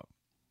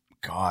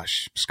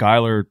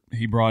 Skylar,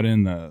 he brought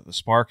in the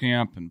Spark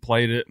amp and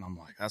played it, and I'm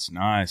like, that's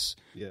nice.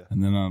 Yeah.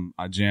 And then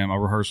I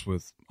rehearse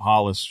with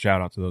Hollis.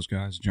 Shout out to those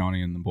guys,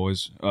 Johnny and the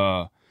boys.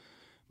 But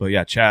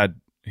yeah, Chad,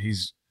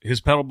 his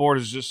pedal board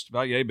is just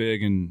about yay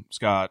big, and it's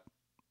got,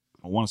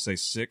 I want to say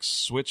 6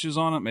 switches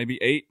on it, maybe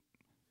 8,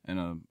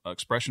 and a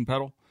expression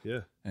pedal.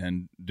 Yeah.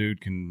 And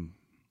dude can,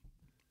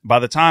 by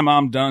the time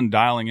I'm done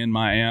dialing in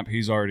my amp,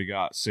 he's already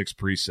got 6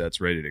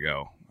 presets ready to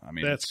go. I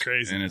mean, that's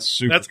crazy, and it's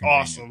super. That's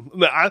awesome.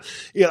 I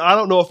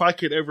don't know if I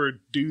could ever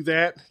do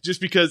that,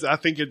 just because I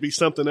think it'd be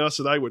something else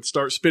that I would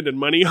start spending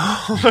money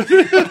on.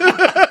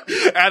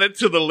 Add it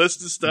to the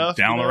list of stuff.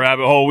 Down the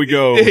rabbit hole we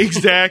go.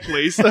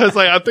 Exactly. So it's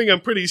like I think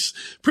I'm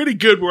pretty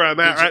good where I'm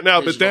at right now.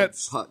 But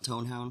that's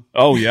Tonehound.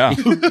 Oh yeah,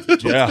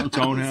 yeah,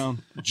 Tonehound.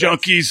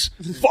 Junkies,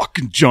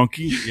 fucking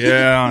junkie.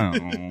 Yeah, I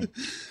don't know.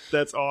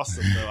 That's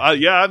awesome, though.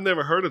 I've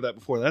never heard of that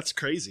before. That's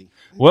crazy.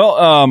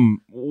 Well,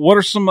 what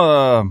are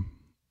some?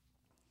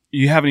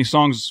 You have any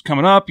songs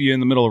coming up? You in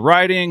the middle of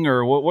writing,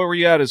 or what were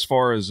you at as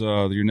far as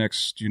your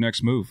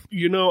next move?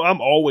 I'm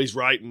always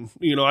writing.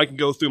 I can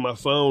go through my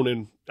phone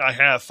and I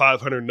have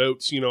 500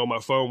 notes, on my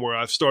phone where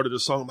I've started a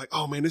song. I'm like,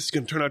 oh man, this is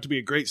going to turn out to be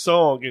a great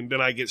song, and then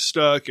I get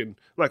stuck and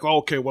I'm like, oh,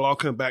 okay, well I'll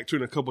come back to it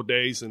in a couple of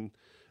days, and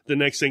the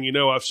next thing you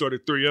know, I've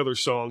started 3 other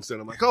songs that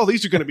I'm like, oh,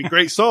 these are going to be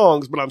great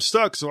songs, but I'm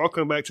stuck, so I'll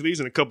come back to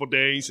these in a couple of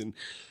days. And,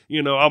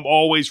 I'm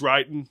always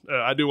writing.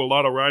 I do a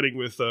lot of writing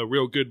with a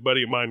real good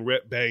buddy of mine,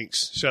 Rhett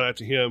Banks. Shout out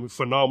to him.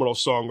 Phenomenal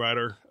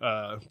songwriter,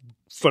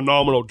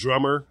 phenomenal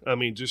drummer. I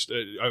mean, just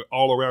an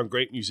all-around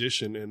great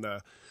musician. And,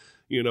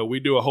 we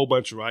do a whole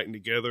bunch of writing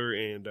together.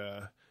 And,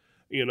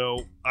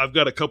 I've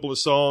got a couple of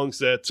songs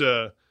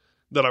that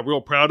I'm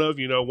real proud of.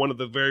 One of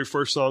the very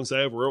first songs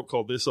I ever wrote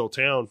called This Old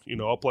Town.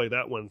 I'll play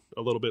that one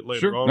a little bit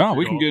later on. No,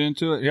 we can get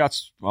into it. Yeah,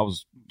 I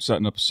was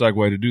setting up a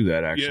segue to do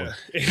that, actually.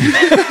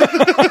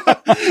 Yeah.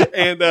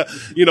 And,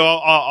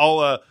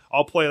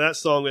 I'll play that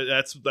song.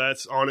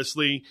 That's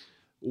honestly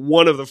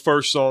one of the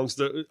first songs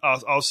that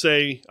I'll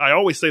say. I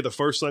always say the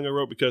first song I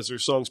wrote because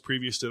there's songs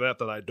previous to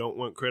that I don't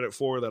want credit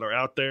for that are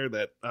out there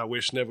that I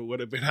wish never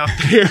would have been out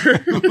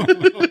there.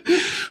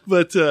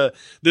 But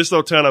This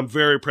Old Town, I'm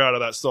very proud of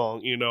that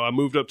song. I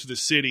moved up to the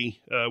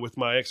city with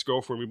my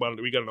ex-girlfriend.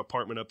 We got an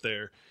apartment up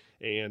there,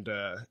 and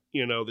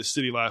the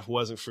city life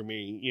wasn't for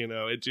me.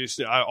 It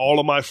just all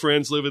of my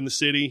friends live in the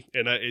city,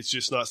 and it's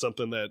just not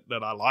something that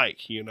I like.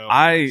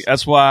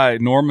 That's why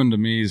Norman to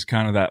me is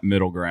kind of that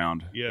middle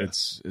ground. Yeah,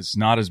 it's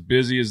not as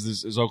busy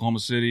as Oklahoma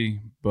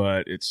City,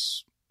 but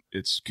it's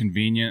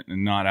convenient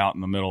and not out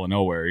in the middle of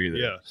nowhere either.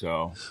 Yeah.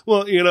 So,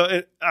 well,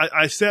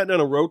 I sat down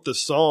and wrote the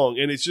song,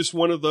 and it's just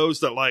one of those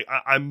that like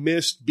I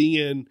missed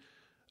being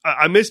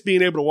I miss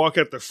being able to walk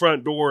out the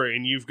front door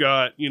and you've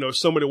got,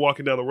 somebody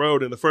walking down the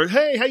road and the first,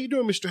 hey, how you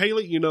doing, Mr.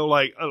 Haley?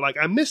 Like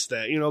I miss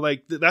that,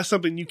 like that's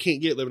something you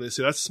can't get living in the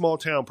city. That's small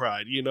town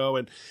pride,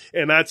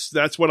 and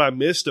that's what I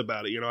missed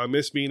about it. I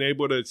miss being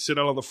able to sit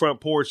out on the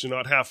front porch and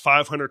not have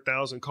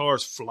 500,000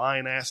 cars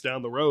flying ass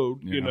down the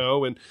road,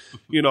 and,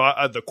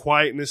 the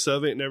quietness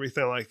of it and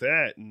everything like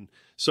that. And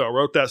so I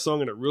wrote that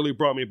song and it really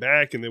brought me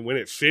back. And then when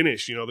it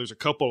finished, there's a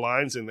couple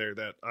lines in there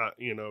that,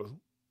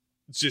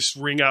 just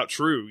ring out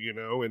true,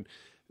 and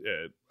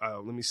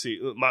let me see.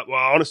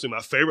 Honestly, my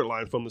favorite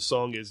line from the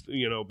song is,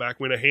 back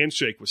when a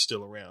handshake was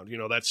still around.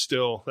 That's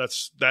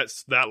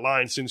that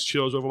line sends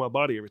chills over my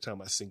body every time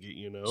I sing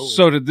it.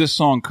 So did this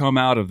song come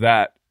out of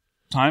that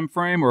time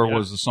frame, or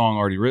was the song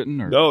already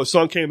written? Or? No, the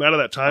song came out of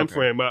that time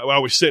frame. I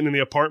was sitting in the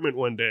apartment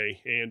one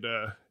day, and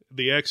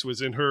the ex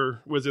was in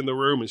the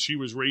room, and she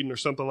was reading or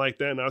something like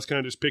that, and I was kind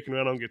of just picking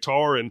around on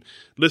guitar and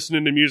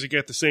listening to music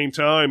at the same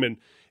time, and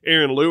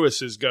Aaron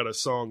Lewis has got a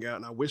song out,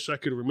 and I wish I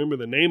could remember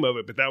the name of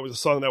it, but that was a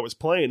song that was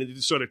playing. It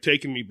just started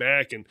taking me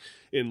back and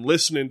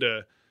listening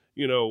to,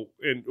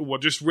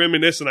 just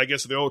reminiscing, I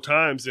guess, of the old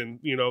times.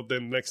 And,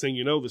 then next thing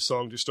you know, the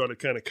song just started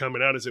kind of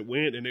coming out as it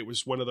went. And it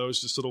was one of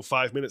those just little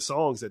 5-minute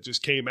songs that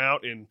just came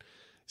out and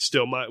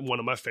still one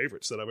of my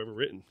favorites that I've ever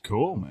written.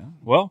 Cool, man.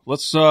 Well,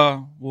 let's,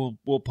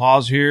 we'll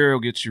pause here.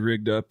 We'll get you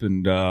rigged up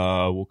and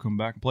we'll come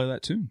back and play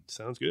that tune.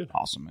 Sounds good.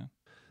 Awesome, man.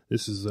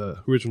 This is an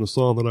original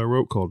song that I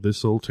wrote called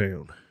This Old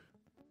Town.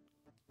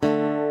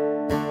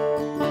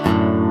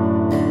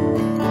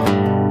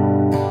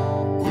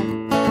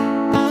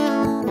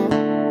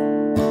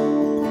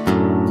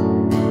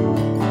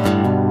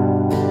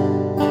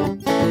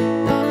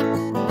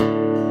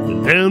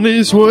 Down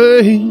this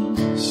way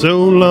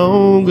so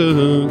long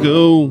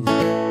ago,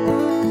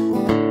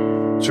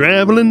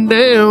 traveling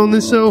down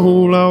this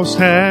old lost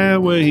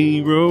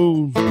highway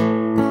road,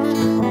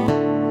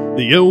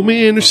 the old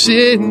men are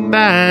sitting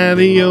by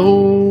the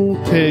old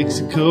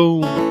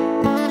Texaco,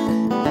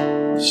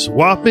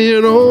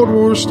 swapping old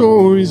war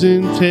stories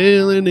and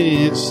telling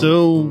it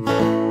so.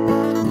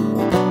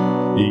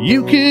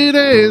 You could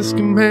ask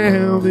them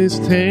how this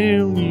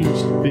town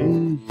used to be,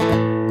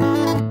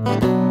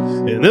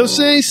 and they'll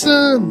say,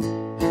 son,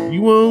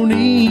 you won't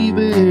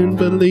even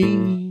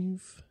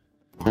believe.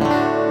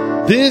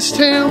 This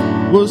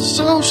town was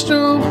so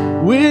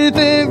strong with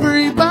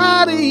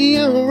everybody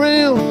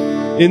around.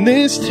 And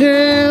this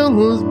town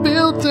was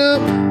built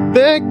up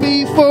back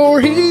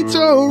before he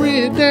tore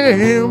it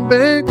down.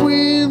 Back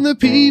when the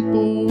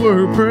people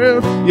were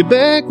proud. Yeah,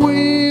 back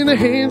when a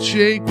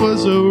handshake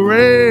was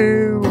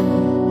around.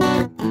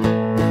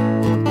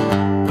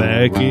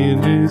 Back in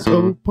this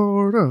old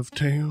part of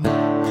town.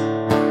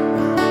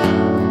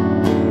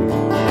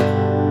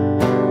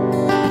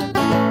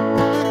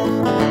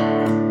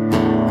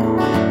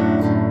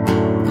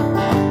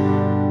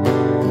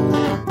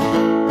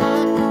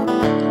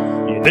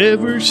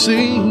 Never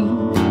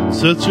seen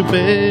such a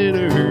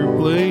better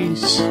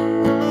place,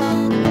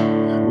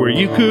 where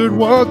you could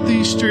walk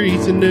these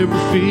streets and never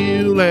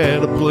feel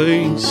out of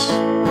place.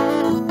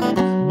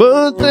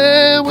 But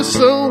that was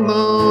so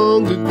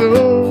long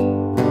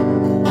ago.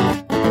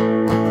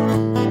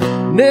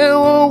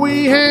 Now all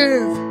we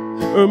have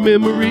are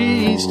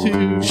memories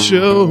to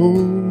show.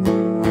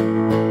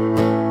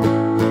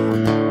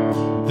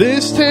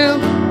 This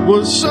town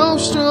was so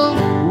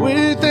strong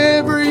with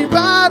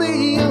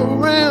everybody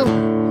around.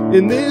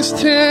 And this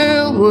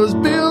town was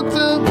built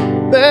up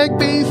back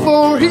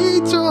before he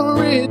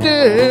tore it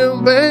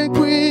down. Back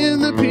when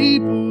the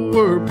people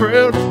were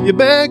proud. Yeah,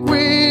 back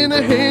when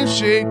a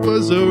handshake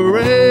was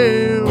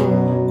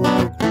around.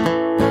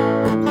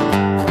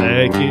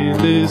 Back in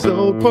this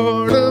old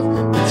part of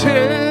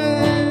town.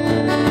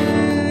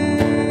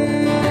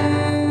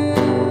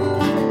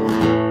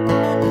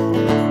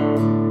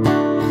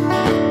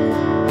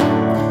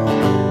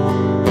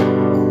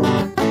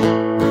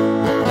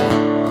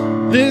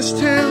 This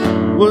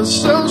town was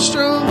so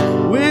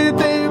strong with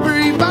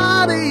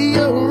everybody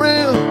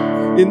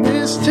around. And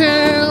this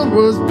town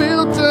was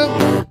built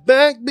up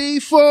back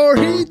before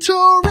he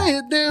tore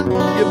it down.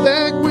 Yeah,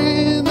 back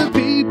when the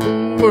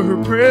people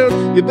were proud.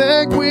 Yeah,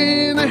 back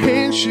when a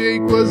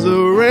handshake was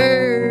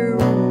around.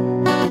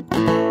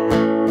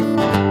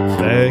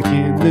 Back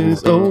in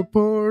this old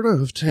part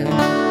of town.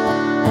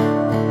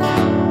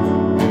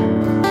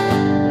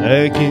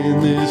 Back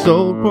in this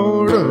old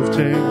part of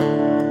town.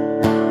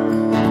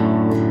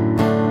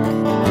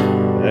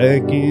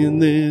 Back in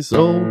this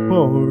old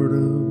part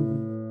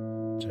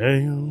of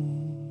town.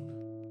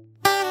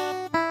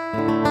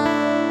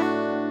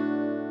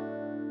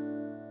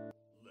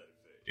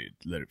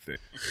 Let it fit.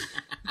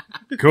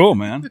 Cool,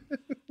 man.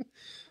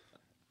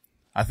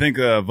 I think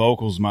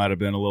vocals might have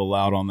been a little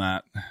loud on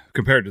that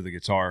compared to the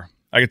guitar.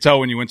 I could tell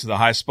when you went to the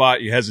high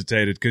spot, you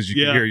hesitated because you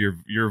could hear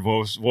your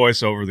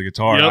voice over the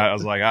guitar. Yep. I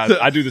was like,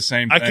 I do the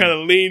same thing. I kind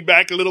of leaned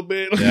back a little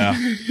bit. Yeah.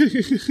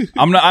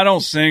 I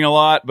don't sing a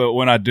lot, but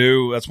when I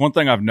do, that's one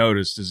thing I've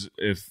noticed is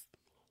if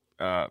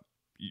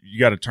you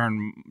got to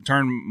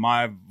turn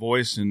my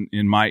voice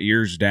in my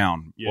ears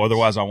down. Yes.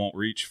 Otherwise I won't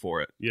reach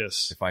for it.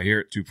 Yes. If I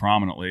hear it too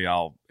prominently,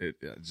 I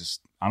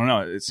don't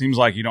know. It seems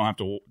like you don't have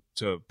to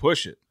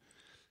push it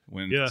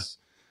when it's,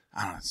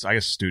 I don't know, I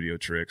guess studio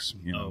tricks,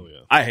 you know. Oh, yeah.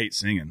 I hate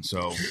singing,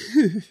 so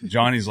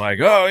Johnny's like,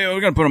 "Oh, yeah,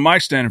 we're gonna put a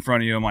mic stand in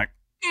front of you." I'm like,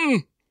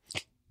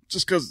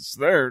 just because it's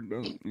there.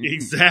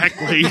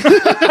 Exactly. You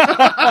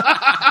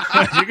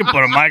can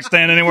put a mic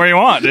stand anywhere you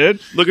want, dude.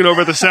 Looking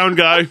over at the sound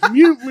guy.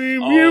 Mute me,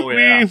 mute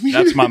me.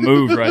 That's my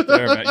move right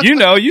there, man.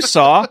 You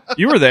saw.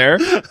 You were there.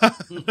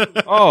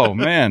 Oh,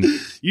 man.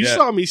 You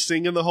saw me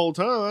singing the whole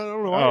time. I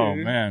don't know why. Oh,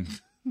 man.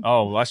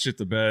 Oh, I shit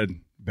the bed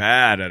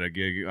bad at a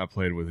gig I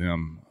played with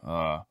him.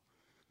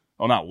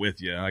 Well, not with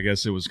you. I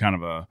guess it was kind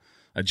of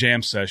a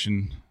jam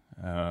session.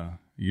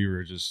 You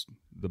were just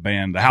the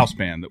house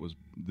band that was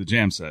the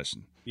jam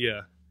session.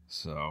 Yeah.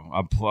 So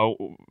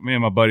me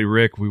and my buddy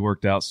Rick, we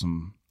worked out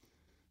some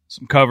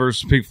covers,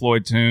 some Pink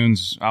Floyd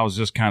tunes. I was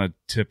just kind of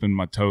tipping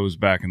my toes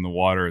back in the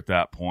water at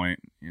that point.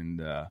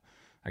 And I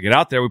get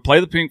out there, we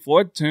play the Pink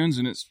Floyd tunes,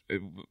 and it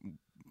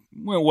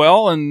went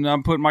well. And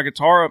I'm putting my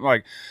guitar up,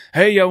 like,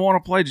 "Hey, I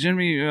want to play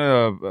Jimmy."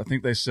 I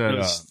think they said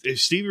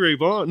it's Stevie Ray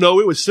Vaughan. No,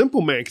 it was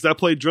Simple Man because I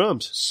played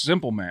drums.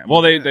 Simple Man.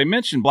 Well, they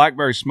mentioned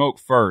Blackberry Smoke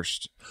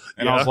first,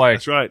 and I was like,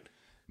 "That's right,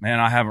 man.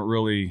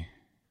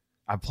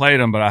 I played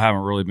them, but I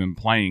haven't really been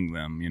playing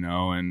them, you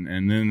know." And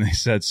then they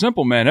said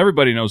Simple Man.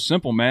 Everybody knows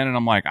Simple Man, and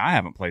I'm like, I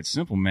haven't played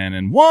Simple Man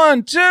in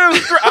 1, 2,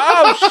 3.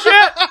 Oh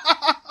shit!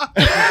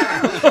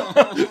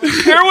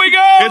 Here we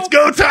go. It's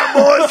go time,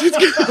 boys.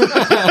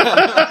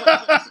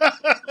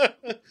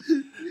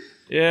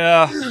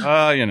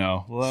 Yeah, you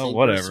know, well,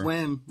 whatever.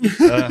 Swim.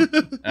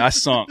 I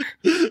sunk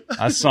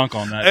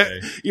on that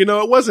day. You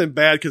know, it wasn't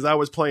bad because I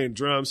was playing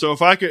drums. So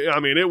if I could, I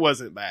mean, it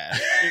wasn't bad.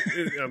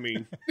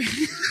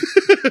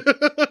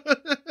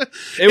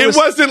 It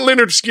wasn't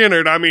Leonard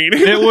Skinner. I mean,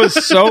 it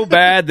was so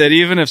bad that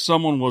even if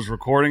someone was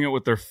recording it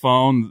with their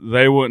phone,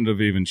 they wouldn't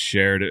have even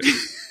shared it.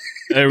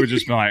 They would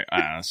just be like,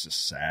 that's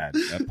just sad.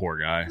 That poor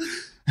guy.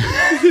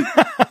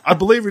 I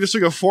believe we just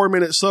took a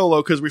 4-minute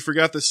solo because we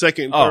forgot the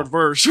second and third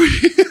verse.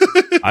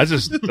 I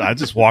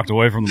just walked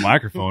away from the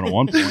microphone at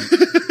one point.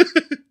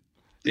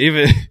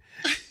 Even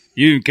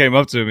you came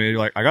up to me, you're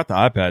like, "I got the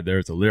iPad there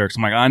with the lyrics."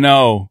 I'm like, "I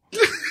know.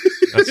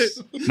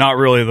 That's not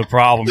really the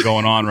problem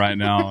going on right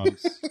now.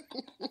 It's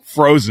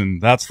frozen.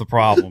 That's the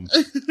problem."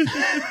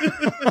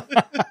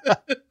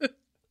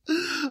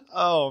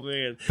 Oh,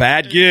 man.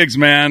 Bad gigs,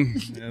 man.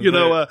 You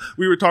know,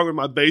 we were talking to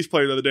my bass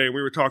player the other day, and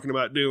we were talking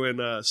about doing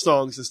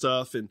songs and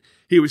stuff, and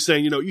he was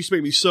saying, you know, it used to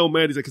make me so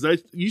mad. He's like, because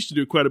I used to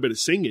do quite a bit of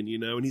singing, you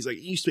know, and he's like,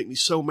 it used to make me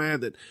so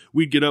mad that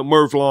we'd get up.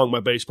 Merv Long, my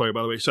bass player,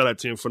 by the way, shout out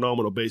to him,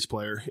 phenomenal bass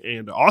player,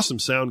 and awesome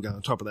sound guy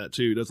on top of that,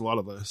 too. Does a lot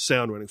of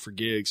sound running for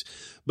gigs.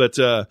 But,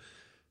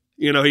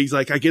 you know, he's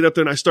like, I get up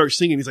there and I start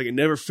singing. He's like, it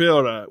never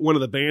failed. One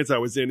of the bands I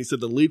was in, he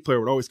said the lead player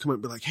would always come up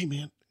and be like, "Hey,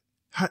 man,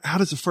 how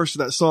does the first of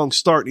that song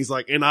start?" And he's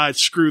like, and I'd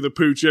screw the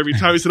pooch every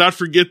time. He said, I'd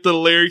forget the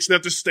lyrics and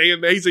have to stay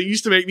in there. He said, it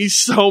used to make me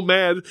so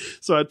mad.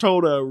 So I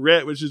told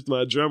Rhett, which is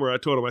my drummer, I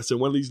told him, I said,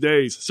 one of these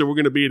days, so we're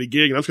going to be at a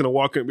gig and I'm just going to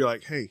walk up and be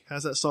like, "Hey,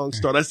 how's that song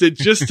start?" I said,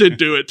 just to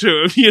do it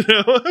to him, you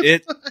know?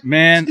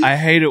 Man, I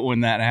hate it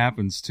when that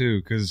happens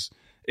too, because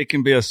it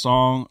can be a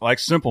song like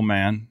Simple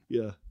Man.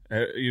 Yeah.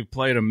 You've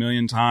played a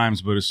million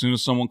times, but as soon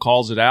as someone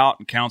calls it out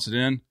and counts it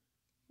in.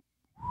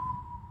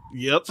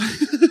 Yep.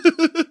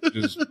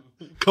 Just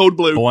Code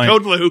blue. Blank.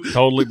 Code blue.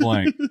 Totally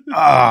blank.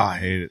 I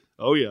hate it.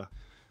 Oh, yeah.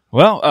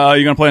 Well,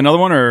 you going to play another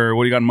one, or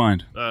what do you got in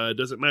mind? It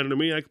doesn't matter to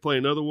me. I can play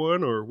another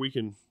one, or we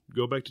can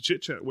go back to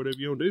chit chat, whatever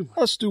you want to do.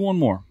 Let's do one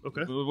more.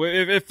 Okay.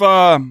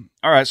 All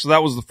right. So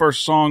that was the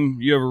first song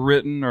you ever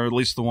written, or at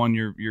least the one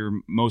you're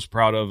most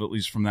proud of, at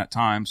least from that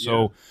time.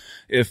 So,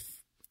 if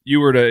you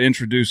were to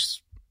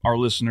introduce our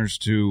listeners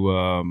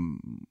to,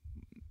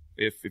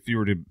 if they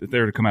were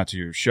to come out to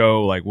your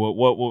show, like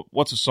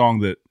what's a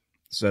song that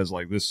says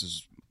like this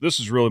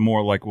is really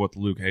more like what the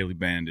Luke Haley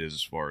Band is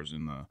as far as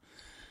in the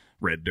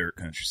red dirt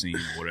country scene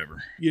or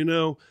whatever? You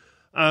know,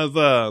 I've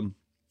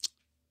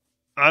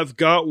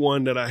got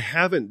one that I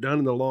haven't done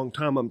in a long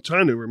time. I'm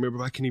trying to remember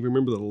if I can even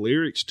remember the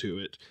lyrics to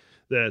it.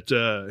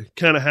 That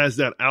kind of has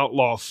that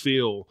outlaw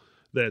feel.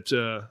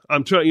 That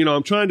I'm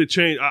trying to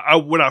change.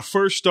 When I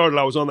first started,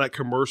 I was on that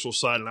commercial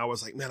side, and I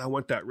was like, man, I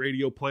want that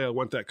radio play. I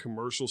want that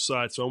commercial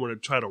side. So I'm going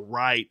to try to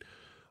write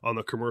on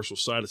the commercial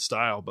side of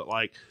style. But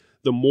like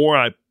the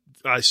more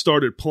I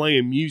started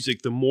playing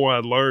music, the more I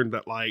learned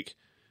that like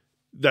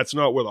that's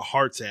not where the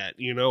heart's at,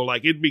 you know,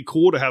 like it'd be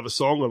cool to have a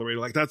song on the radio.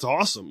 Like that's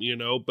awesome, you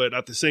know, but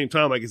at the same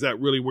time, like, is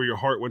that really where your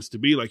heart wants to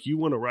be? Like you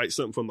want to write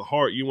something from the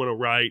heart. You want to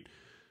write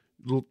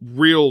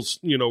real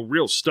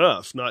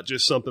stuff, not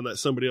just something that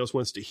somebody else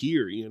wants to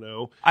hear, you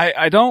know?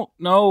 I don't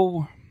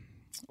know.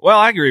 Well,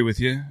 I agree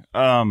with you.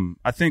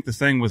 I think the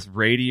thing with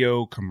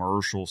radio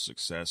commercial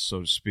success,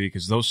 so to speak,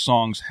 is those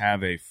songs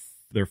have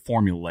they're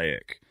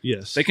formulaic.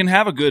 Yes. They can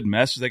have a good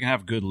message, they can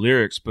have good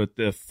lyrics, but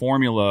the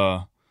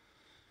formula,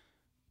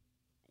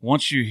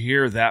 once you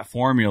hear that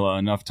formula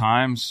enough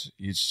times,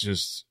 it's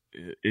just,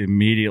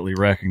 immediately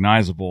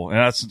recognizable. And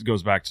that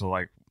goes back to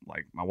like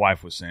my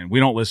wife was saying, we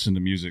don't listen to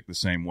music the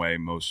same way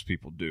most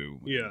people do.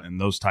 Yeah. And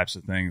those types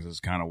of things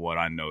is kind of what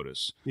I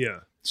notice.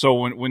 Yeah. So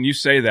when you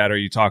say that, are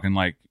you talking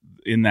like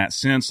in that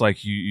sense,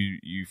 like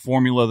you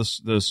formula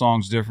the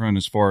songs different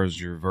as far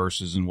as your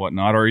verses and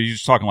whatnot, or are you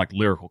just talking like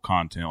lyrical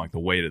content, like the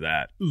weight of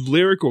that?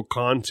 Lyrical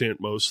content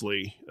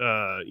mostly.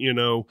 You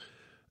know,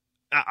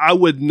 I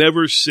would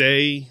never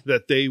say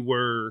that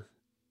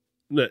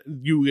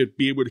you would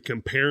be able to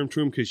compare them to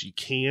them because you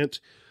can't.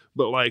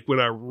 But like when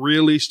I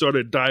really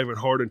started diving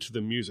hard into the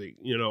music,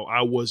 you know,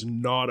 I was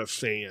not a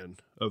fan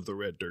of the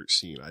Red Dirt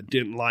scene. I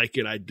didn't like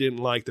it. I didn't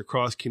like the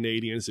Cross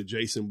Canadians, the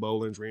Jason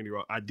Bolins, Randy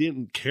Ross. I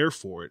didn't care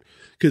for it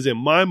because in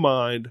my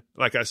mind,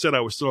 like I said, I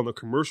was still on the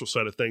commercial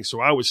side of things.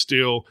 So I was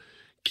still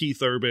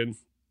Keith Urban,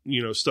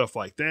 you know, stuff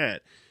like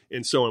that.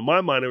 And so in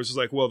my mind, it was just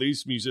like, well,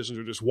 these musicians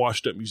are just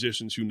washed up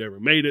musicians who never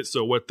made it.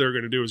 So what they're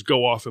going to do is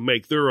go off and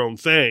make their own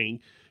thing,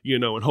 you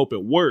know, and hope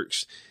it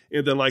works.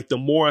 And then like the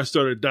more I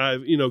started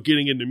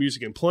getting into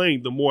music and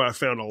playing, the more I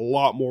found a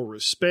lot more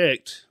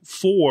respect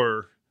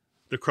for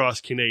the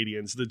Cross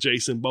Canadians, the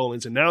Jason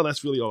Bolins. And now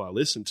that's really all I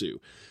listen to.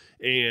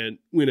 And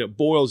when it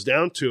boils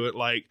down to it,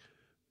 like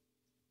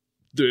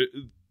the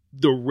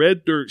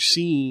Red Dirt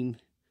scene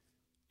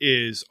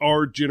is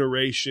our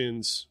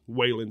generation's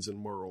Waylons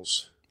and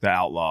Merles. The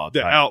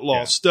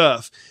outlaw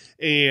stuff.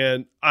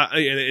 And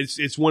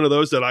it's one of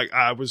those that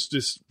I was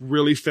just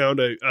really found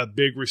a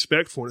big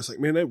respect for. And it's like,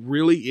 man, that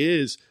really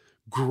is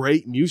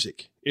great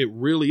music. It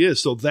really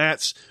is. So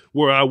that's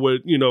where I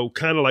would, you know,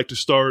 kind of like to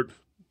start,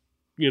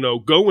 you know,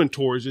 going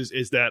towards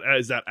is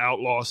that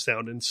outlaw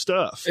sounding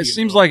stuff. It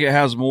seems like it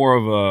has more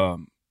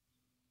of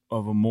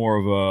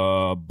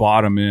a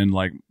bottom end,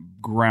 like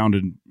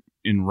grounded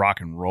in rock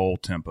and roll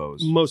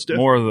tempos. Most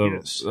definitely. More of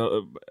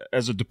the,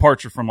 as a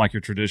departure from like your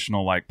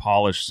traditional, like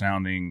polished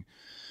sounding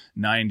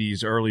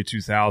 90s, early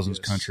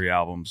 2000s country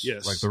albums.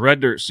 Yes. Like the Red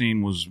Dirt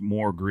scene was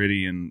more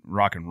gritty and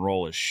rock and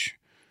rollish.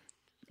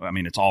 I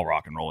mean, it's all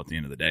rock and roll at the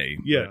end of the day.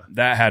 Yeah.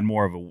 That had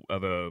more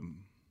of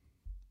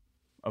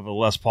a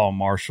Les Paul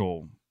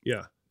Marshall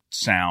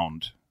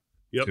sound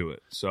to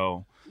it.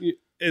 So,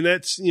 and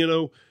that's, you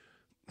know,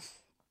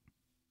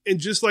 and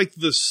just like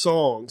the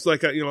songs,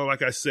 like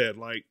I said,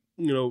 like,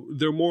 you know,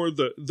 they're more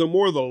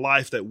the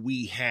life that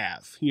we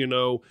have. You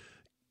know,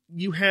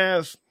 you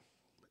have,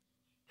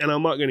 and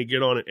I'm not going to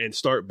get on it and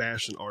start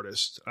bashing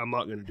artists. I'm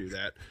not going to do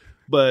that.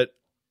 But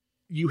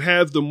you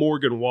have the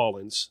Morgan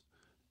Wallens.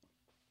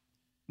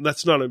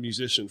 That's not a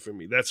musician for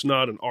me. That's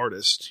not an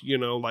artist. You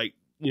know, like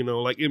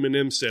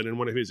Eminem said in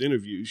one of his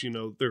interviews, you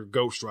know, they're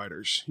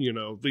ghostwriters. You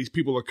know, these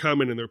people are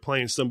coming and they're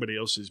playing somebody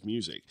else's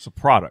music. It's a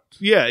product.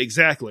 Yeah,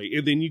 exactly.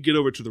 And then you get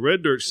over to the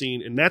Red Dirt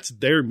scene and that's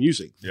their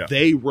music. Yeah.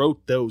 They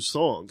wrote those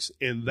songs.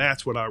 And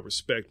that's what I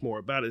respect more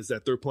about it, is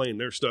that they're playing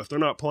their stuff. They're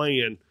not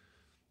playing,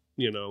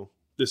 you know,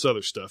 this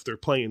other stuff. They're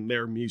playing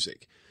their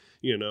music,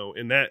 you know,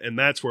 and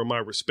that's where my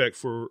respect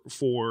for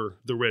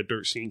the Red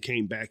Dirt scene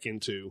came back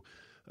into,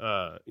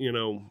 you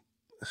know,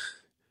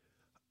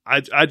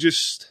 I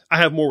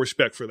have more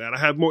respect for that. I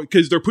have more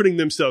because they're putting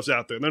themselves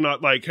out there. They're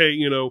not like, hey,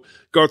 you know,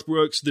 Garth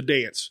Brooks, The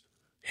Dance,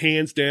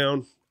 hands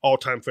down,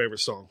 all-time favorite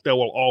song. That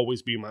will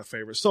always be my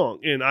favorite song.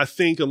 And I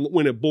think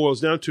when it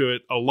boils down to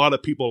it, a lot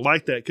of people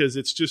like that because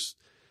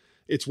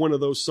it's one of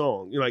those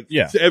songs. Like,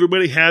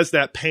 everybody has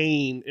that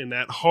pain and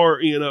that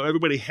heart, you know,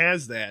 everybody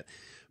has that.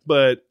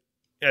 But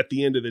at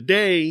the end of the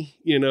day,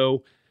 you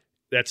know,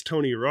 that's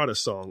Tony Arata's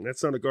song.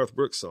 That's not a Garth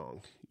Brooks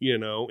song, you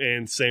know,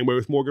 and same way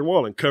with Morgan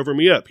Wallen. Cover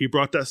Me Up. He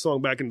brought that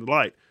song back into the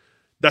light.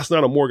 That's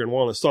not a Morgan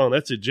Wallen song.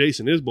 That's a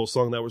Jason Isbell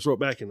song that was wrote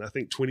back in, I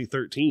think,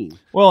 2013.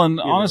 Well,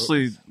 and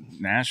honestly,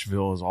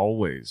 Nashville has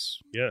always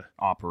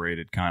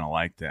operated kind of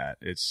like that.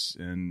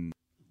 And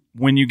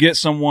when you get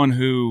someone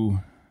who,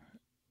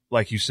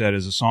 like you said,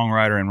 is a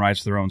songwriter and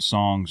writes their own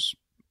songs,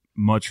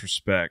 much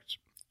respect.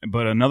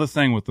 But another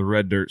thing with the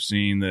Red Dirt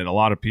scene that a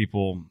lot of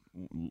people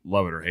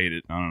love it or hate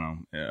it, I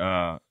don't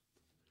know,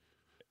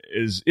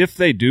 is if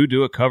they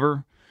do a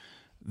cover,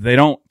 they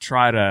don't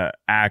try to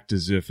act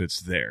as if it's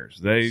theirs.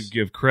 They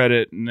give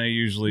credit, and they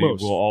usually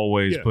will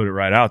always put it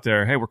right out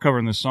there. Hey, we're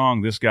covering this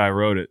song. This guy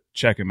wrote it.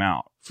 Check him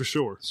out. For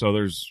sure. So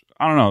there's,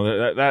 I don't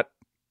know, that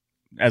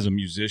as a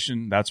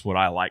musician, that's what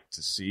I like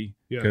to see.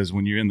 Because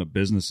when you're in the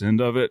business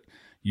end of it,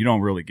 you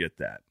don't really get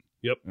that.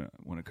 Yep.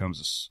 When it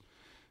comes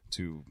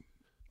to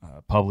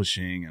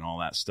publishing and all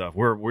that stuff,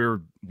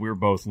 we're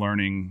both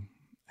learning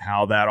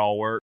how that all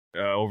worked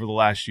over the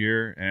last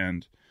year,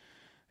 and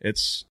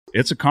it's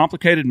a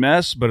complicated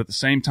mess. But at the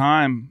same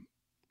time,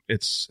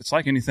 it's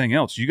like anything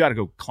else. You got to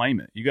go claim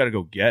it. You got to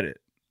go get it.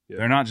 Yep.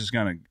 They're not just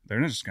gonna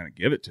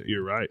give it to you.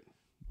 You're right.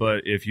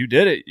 But if you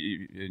did it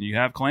and you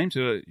have claim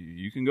to it,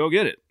 you can go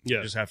get it. Yeah.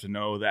 You just have to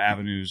know the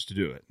avenues to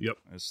do it. Yep.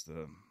 That's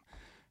the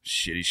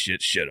shitty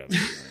shit of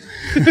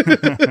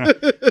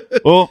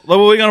it. Well, what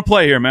are we going to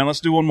play here, man? Let's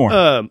do one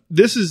more.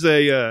 This is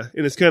and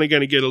it's kind of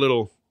going to get a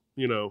little,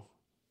 you know,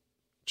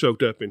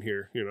 choked up in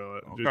here, you know,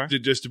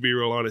 just to be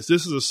real honest.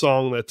 This is a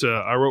song that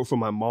I wrote for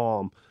my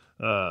mom.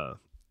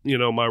 You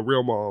know, my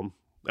real mom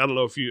I don't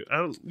know if you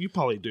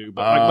probably do,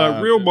 but like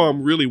my real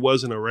mom really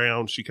wasn't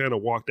around. She kind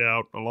of walked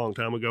out a long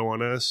time ago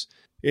on us.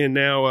 And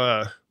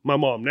now, my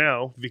mom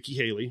now, Vicki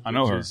Haley. I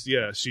know her.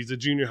 She's a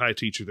junior high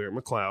teacher there at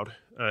McLeod.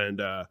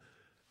 And,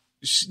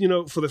 she,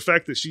 for the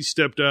fact that she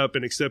stepped up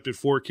and accepted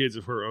 4 kids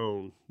of her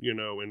own,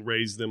 and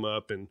raised them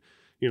up. And,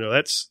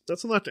 that's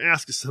a lot to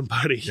ask of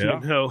somebody,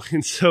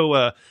 And so,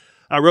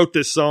 I wrote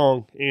this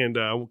song and,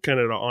 kind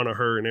of to honor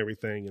her and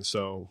everything. And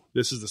so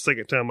this is the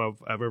second time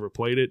I've ever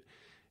played it.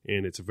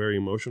 And it's a very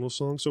emotional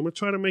song, so I'm going to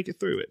try to make it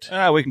through it.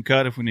 We can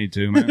cut if we need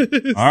to, man.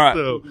 All right.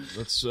 So,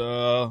 let's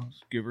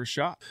give her a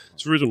shot.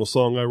 It's an original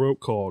song I wrote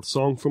called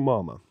Song for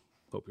Mama.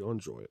 Hope you'll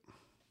enjoy it.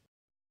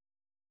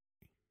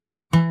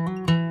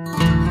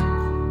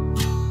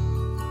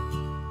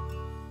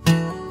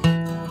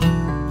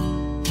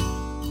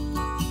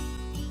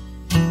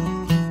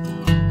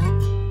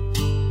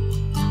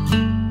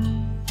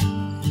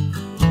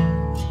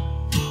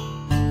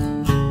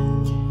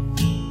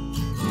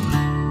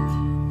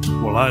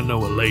 Well, I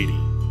know a lady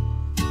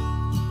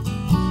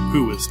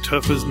who is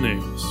tough as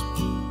nails.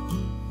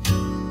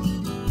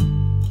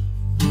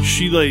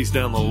 She lays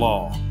down the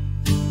law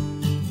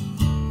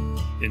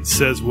and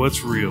says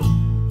what's real.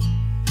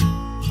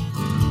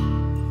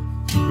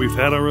 We've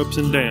had our ups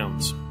and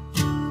downs,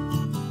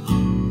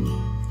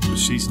 but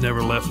she's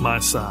never left my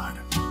side.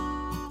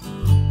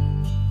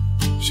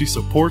 She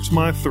supports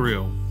my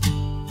thrill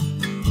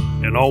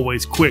and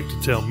always quick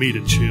to tell me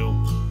to chill.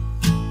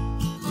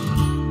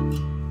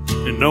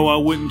 And no, I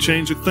wouldn't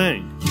change a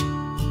thing,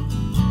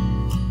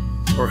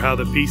 or how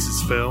the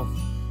pieces fell.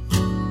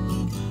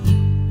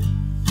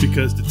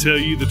 Because to tell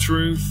you the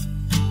truth,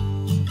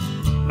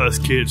 us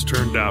kids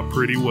turned out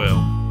pretty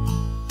well.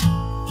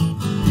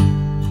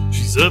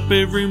 She's up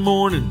every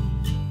morning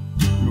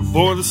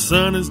before the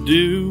sun is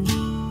due.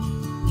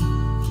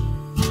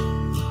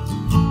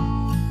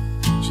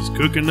 She's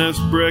cooking us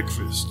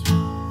breakfast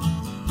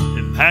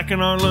and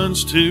packing our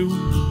lunch too.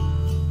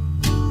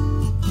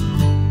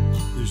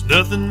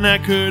 Nothing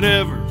that could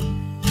ever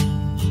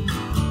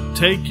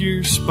take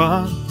your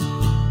spot,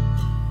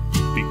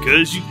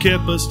 because you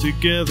kept us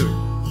together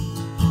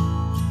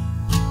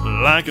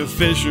like a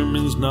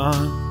fisherman's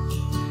knot.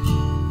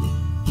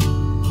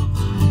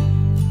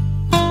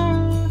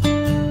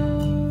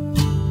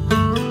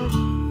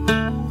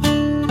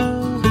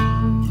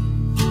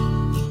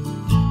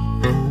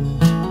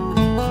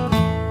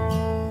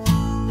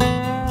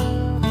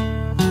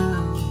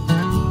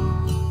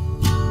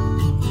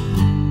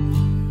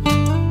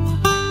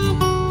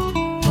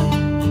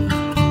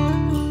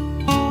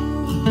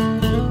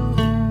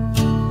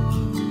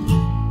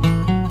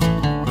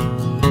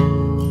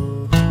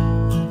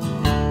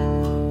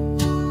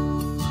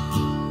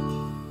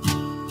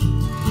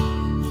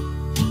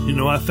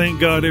 I thank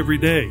God every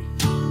day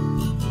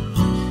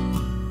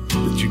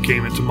that you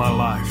came into my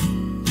life.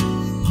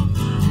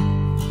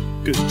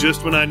 'Cause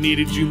just when I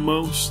needed you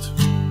most,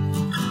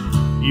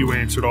 you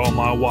answered all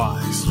my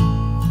whys.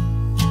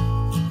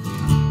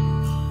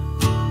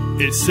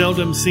 It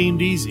seldom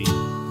seemed easy,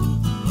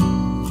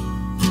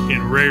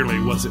 and rarely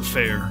was it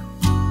fair.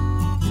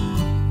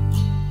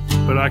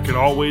 But I could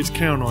always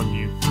count on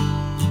you,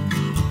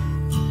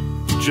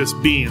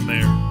 just being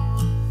there.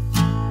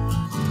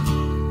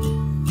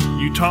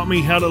 You taught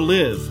me how to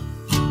live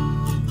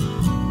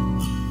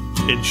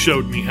and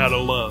showed me how to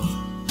love.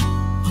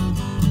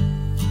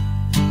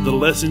 The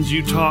lessons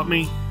you taught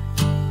me,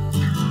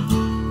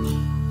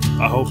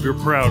 I hope you're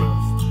proud of.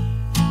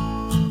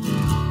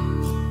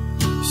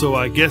 So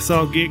I guess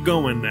I'll get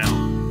going now,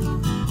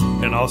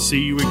 and I'll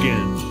see you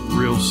again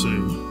real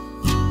soon.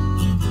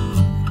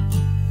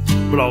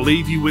 But I'll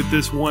leave you with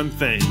this one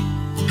thing,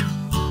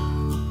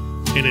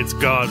 and it's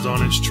God's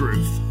honest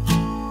truth.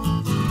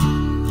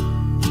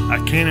 I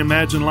can't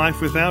imagine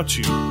life without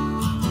you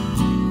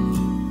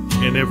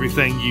and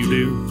everything you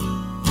do.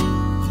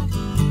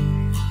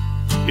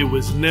 It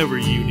was never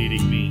you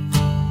needing me.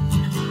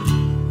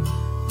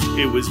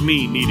 It was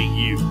me needing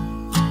you.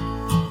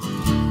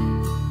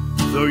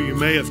 Though you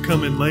may have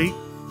come in late,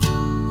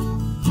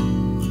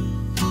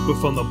 but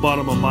from the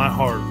bottom of my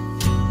heart,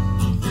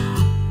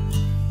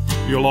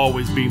 you'll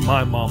always be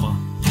my mama.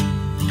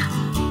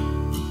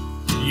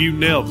 You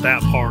nailed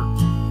that part.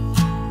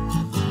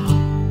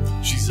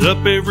 She's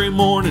up every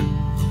morning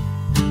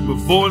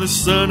before the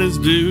sun is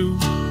due.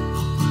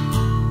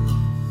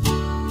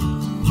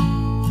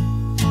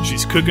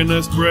 She's cooking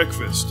us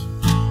breakfast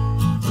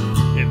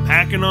and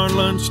packing our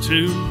lunch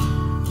too.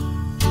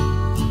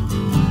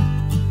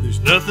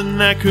 There's nothing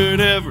that could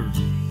ever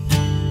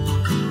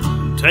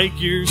take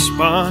your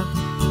spot,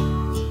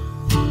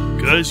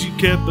 'cause you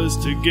kept us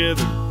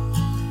together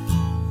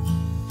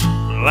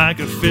like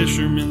a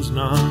fisherman's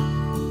knot.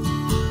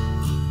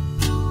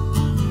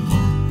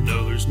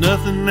 No, there's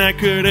nothing that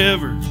could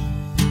ever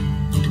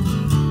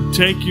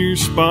take your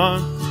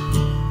spot,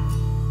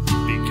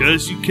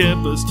 because you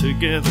kept us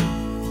together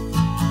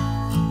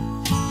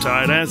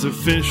tight as a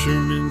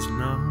fisherman's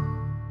knot.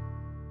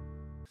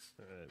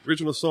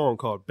 Original song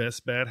called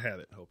Best Bad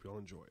Habit. Hope y'all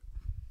enjoy it.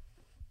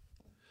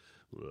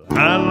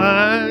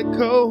 I like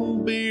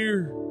cold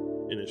beer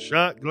in a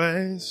shot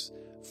glass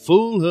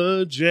full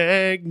of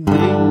Jack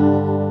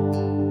Daniels.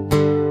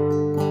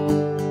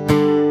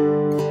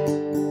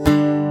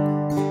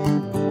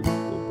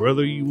 Well,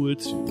 brother, you would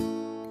too.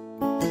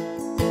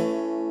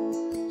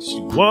 She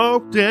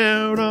walked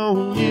out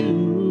on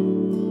you.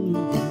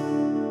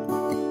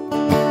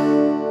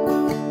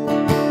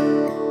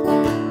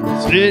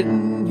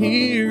 Sitting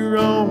here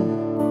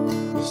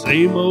on the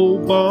same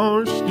old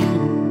bar stool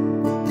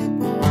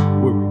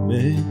where we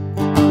met.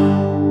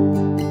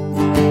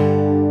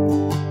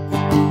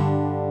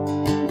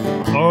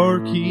 Bar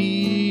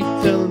keep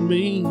telling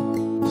me,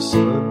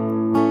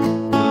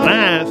 son,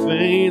 life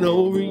ain't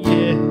over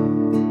yet.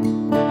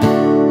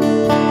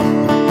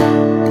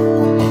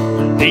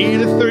 I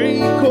need a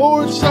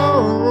 3-chord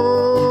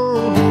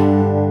song,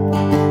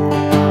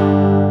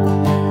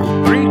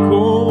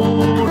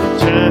 3/4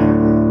 time.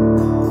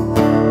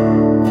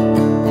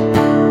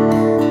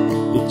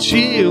 It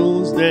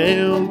chills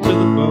down to the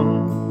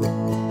bone.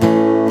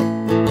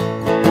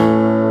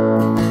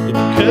 It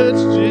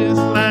cuts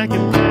just like a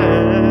knife.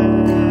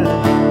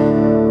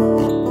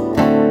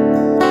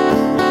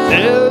 It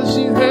tells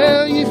you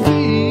how you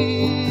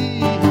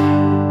feel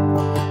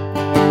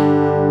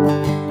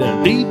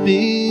down deep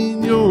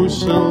in your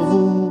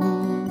soul.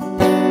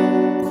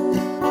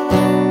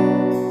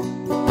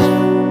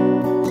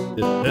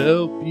 To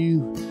help you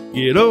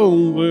get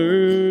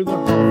over the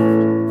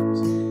hard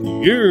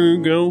times you're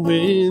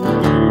going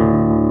through.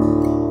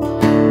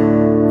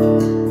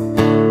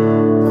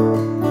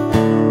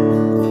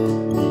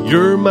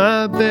 You're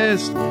my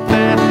best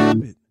bad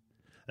habit.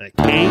 I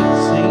can't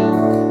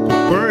seem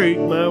to break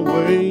my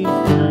way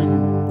through.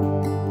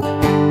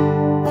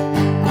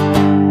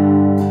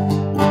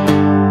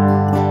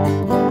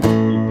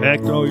 You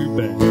packed all your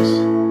bags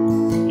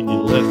and you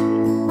left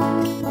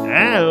me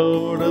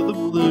out of the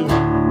blue.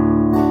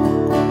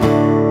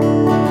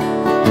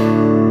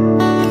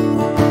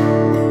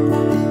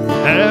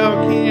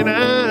 How can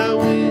I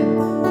win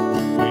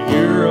when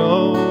you're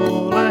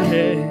all I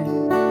had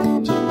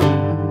to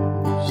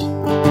lose?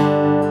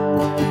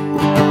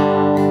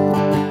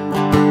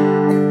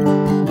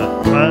 I'm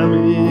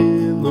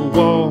climbing the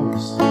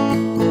walls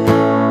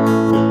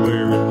and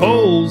wearing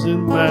holes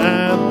in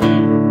my boots.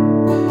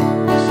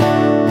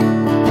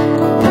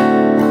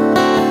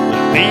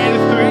 I need a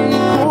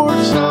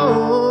 3/4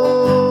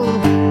 song,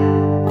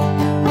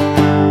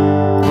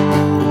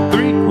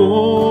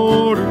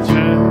 3/4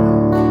 time.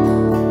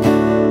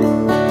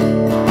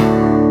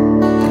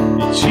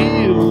 It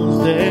chills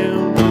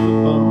down to the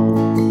bone,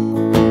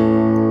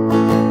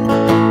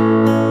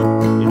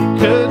 and it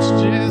cuts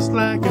just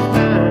like a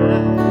knife.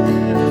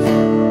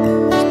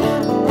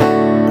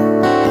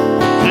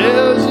 It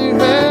tells you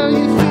how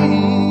you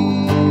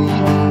feel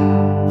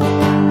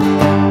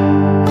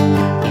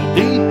down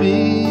deep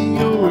in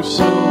your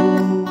soul.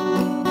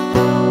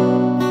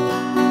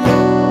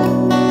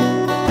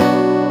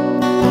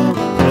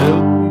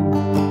 Help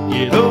you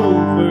get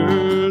over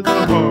the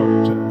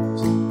hard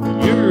times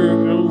you're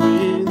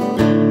going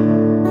through.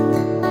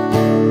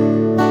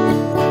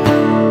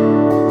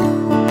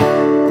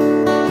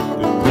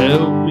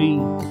 Help me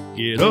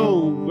get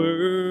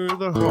over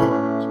the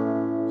hard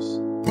times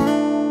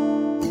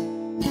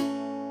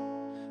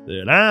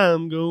that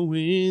I'm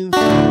going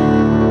through.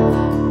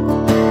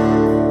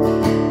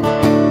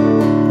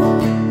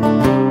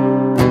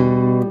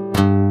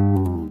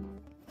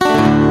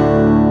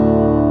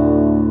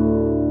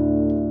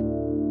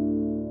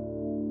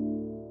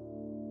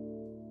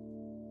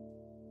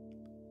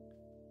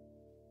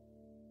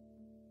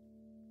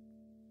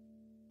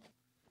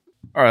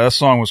 All right, that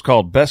song was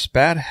called Best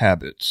Bad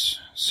Habits.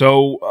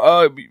 So,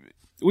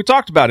 we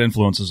talked about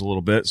influences a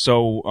little bit.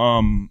 So,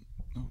 oh,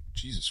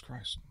 Jesus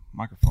Christ,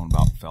 microphone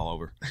about fell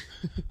over.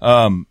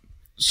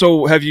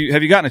 So have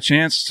you gotten a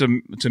chance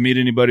to meet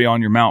anybody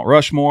on your Mount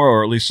Rushmore,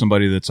 or at least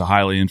somebody that's a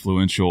highly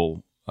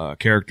influential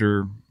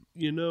character?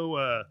 You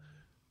know,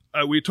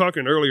 we were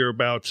talking earlier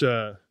about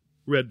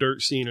Red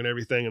Dirt scene and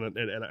everything,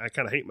 and I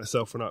kind of hate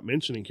myself for not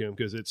mentioning him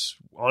because it's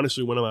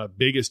honestly one of my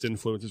biggest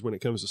influences when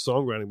it comes to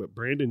songwriting. But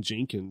Brandon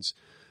Jenkins,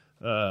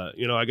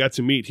 you know, I got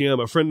to meet him.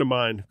 A friend of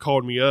mine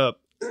called me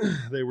up.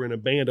 They were in a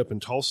band up in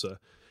Tulsa,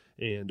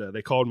 and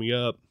they called me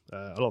up.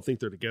 I don't think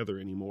they're together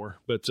anymore,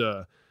 but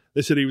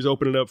they said he was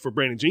opening up for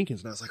Brandon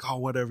Jenkins, and I was like, oh,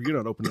 whatever, you're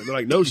not opening up. They're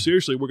like, no,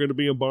 seriously, we're going to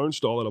be in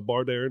Barnstall at a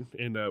bar there,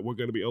 and we're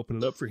going to be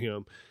opening up for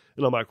him.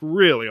 And I'm like,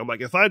 really? I'm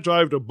like, if I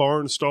drive to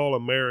Barnstall,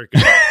 America,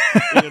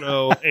 you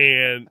know,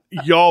 and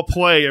y'all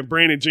play and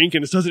Brandon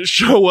Jenkins doesn't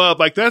show up,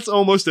 like that's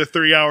almost a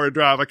 3-hour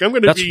drive. Like I'm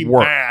going to be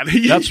mad.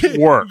 That's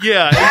work.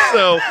 Yeah. And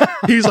so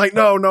he's like,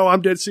 no,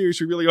 I'm dead serious.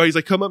 We really are. He's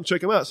like, come up and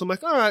check him out. So I'm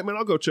like, all right, man,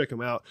 I'll go check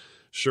him out.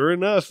 Sure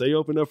enough, they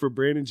opened up for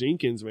Brandon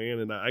Jenkins, man.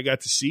 And I got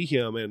to see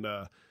him, and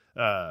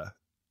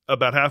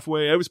about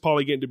halfway, it was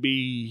probably getting to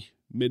be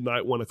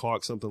midnight, 1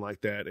 o'clock, something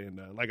like that. And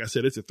like I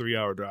said, it's a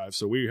 3-hour drive.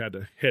 So we had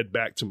to head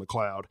back to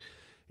McLeod.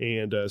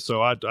 And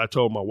so I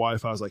told my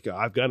wife, I was like,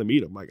 I've got to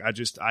meet him. Like,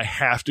 I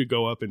have to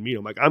go up and meet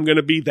him. Like, I'm going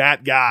to be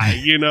that guy,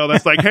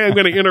 that's like, hey, I'm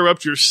going to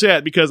interrupt your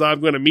set because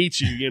I'm going to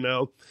meet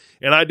you,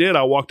 And I did.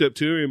 I walked up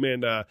to him,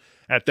 and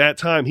at that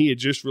time, he had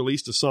just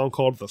released a song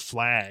called The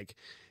Flag.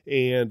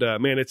 And,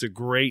 man, it's a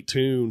great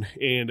tune.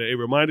 And it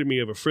reminded me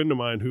of a friend of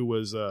mine who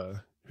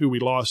we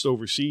lost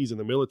overseas in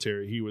the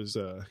military. He was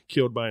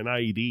killed by an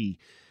IED.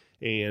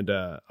 And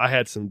I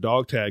had some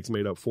dog tags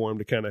made up for him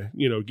to kind of,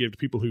 give to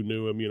people who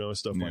knew him, and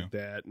stuff like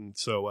that. And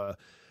so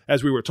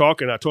as we were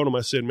talking, I told him,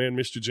 I said, man,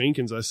 Mr.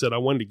 Jenkins, I said, I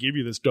wanted to give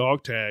you this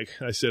dog tag.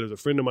 I said, as a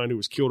friend of mine who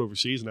was killed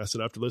overseas, and I said,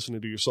 after listening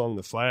to your song,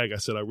 The Flag, I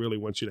said, I really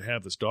want you to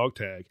have this dog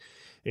tag.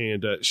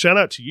 And shout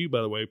out to you,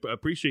 by the way. I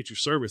appreciate your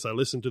service. I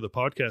listened to the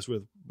podcast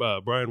with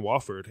Brian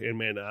Wofford, and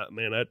man,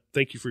 I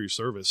thank you for your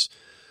service.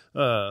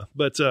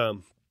 But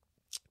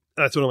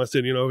I told him, I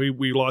said,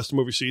 we lost him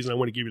overseas, and I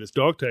want to give you this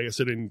dog tag. I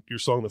said, and your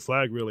song, The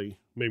Flag, really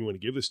made me want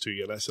to give this to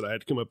you. And I said, I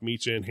had to come up and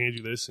meet you and hand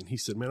you this. And he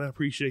said, man, I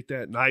appreciate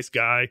that. Nice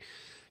guy.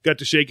 Got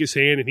to shake his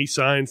hand, and he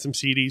signed some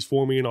CDs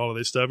for me and all of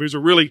this stuff. It was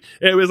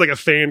like a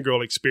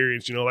fangirl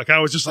experience, Like, I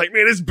was just like,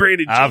 man, it's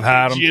Brandon Jenkins, I've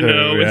had him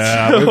too.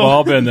 Yeah, we've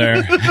all been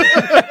there.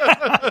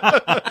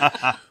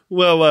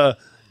 Well,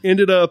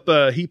 ended up,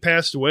 he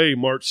passed away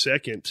March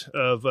 2nd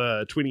of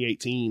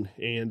 2018,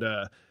 and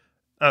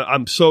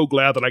I'm so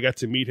glad that I got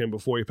to meet him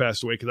before he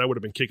passed away, because I would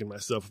have been kicking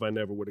myself if I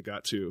never would have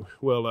got to.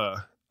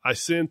 Well, I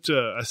sent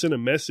a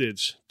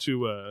message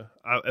to,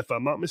 if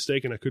I'm not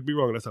mistaken, I could be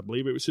wrong, I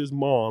believe it was his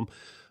mom,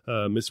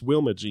 Miss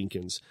Wilma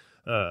Jenkins.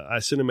 I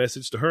sent a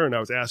message to her, and I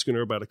was asking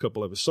her about a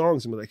couple of his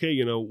songs, and was like,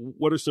 hey,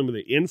 what are some of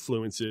the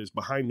influences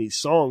behind these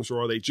songs,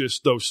 or are they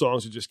just those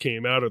songs that just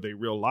came out? Are they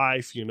real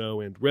life,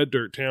 and Red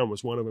Dirt Town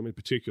was one of them in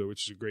particular,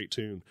 which is a great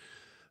tune.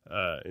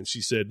 And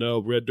she said, no,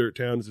 Red Dirt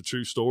Town is a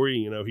true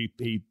story.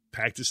 He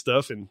packed his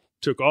stuff and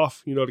took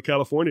off, to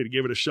California to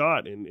give it a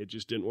shot, and it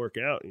just didn't work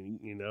out. And,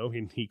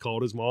 and he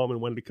called his mom and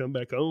wanted to come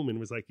back home, and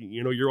was like,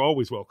 you're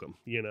always welcome,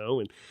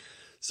 and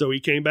so he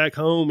came back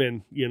home,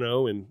 and,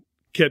 and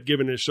kept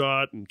giving it a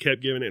shot and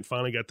kept giving it, and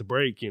finally got the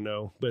break,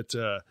 but,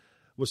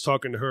 was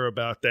talking to her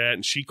about that,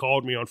 and she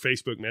called me on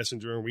Facebook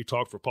Messenger, and we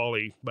talked for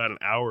probably about an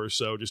hour or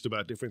so just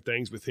about different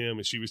things with him,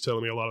 and she was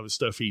telling me a lot of the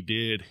stuff he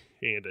did,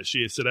 and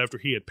she had said after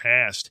he had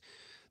passed,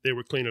 they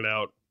were cleaning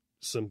out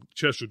some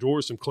chest of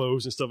drawers, some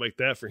clothes and stuff like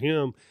that for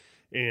him,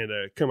 and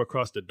come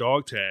across the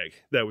dog tag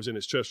that was in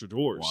his chest of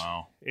drawers.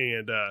 Wow.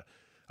 And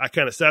I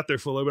kind of sat there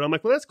for a little bit. I'm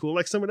like, well, that's cool.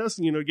 Like someone else,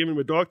 giving him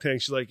a dog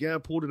tag. She's like, yeah, I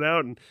pulled it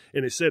out, and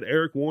it said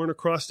Eric Warren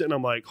across it, and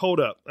I'm like,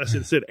 hold up. I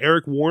said, it said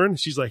Eric Warren?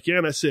 She's like, yeah,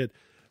 and I said,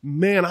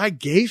 man, I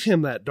gave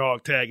him that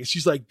dog tag. And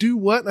she's like, do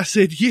what? And I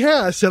said,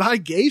 yeah. I said, I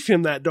gave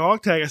him that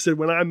dog tag. I said,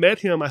 when I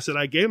met him, I said,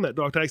 I gave him that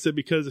dog tag. I said,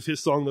 because of his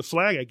song, The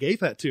Flag, I gave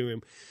that to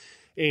him.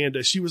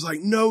 And she was like,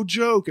 no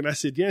joke. And I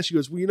said, yeah. She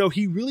goes, well,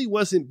 he really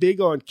wasn't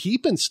big on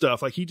keeping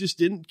stuff. Like, he just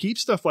didn't keep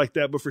stuff like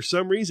that. But for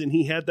some reason,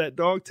 he had that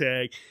dog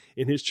tag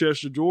in his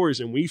chest of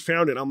drawers, and we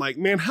found it. I'm like,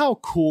 man, how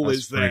cool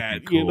is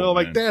that? Cool,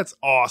 like, that's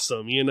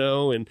awesome,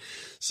 And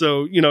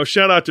so,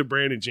 shout out to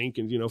Brandon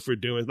Jenkins, for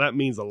doing that.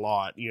 Means a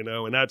lot,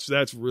 and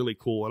that's really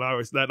cool.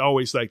 And that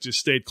always like just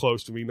stayed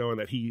close to me, knowing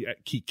that he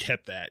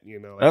kept that,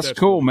 Like, that's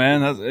cool, man.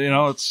 That's,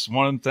 it's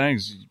one of the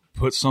things. You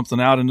put something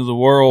out into the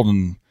world,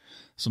 and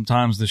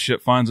sometimes the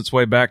shit finds its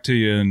way back to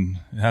you, and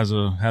it has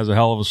a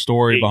hell of a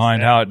story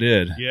behind how it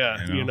did. Yeah,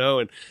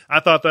 and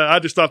I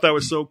just thought that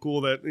was so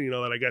cool that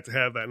that I got to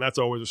have that, and that's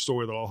always a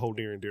story that I'll hold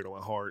near and dear to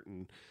my heart.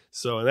 And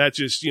so, and that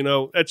just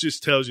that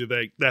just tells you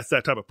that that's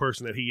that type of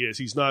person that he is.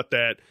 He's not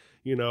that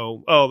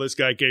oh, this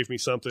guy gave me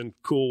something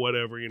cool,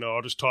 whatever.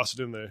 I'll just toss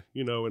it in the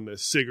in the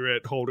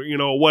cigarette holder,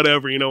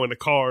 whatever, in the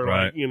car,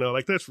 right. Like,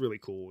 like that's really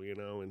cool,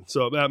 and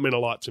so that meant a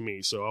lot to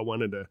me. So I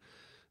wanted to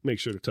make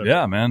sure to touch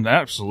it. Man,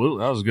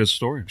 absolutely. That was a good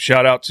story.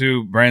 Shout out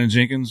to Brandon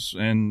Jenkins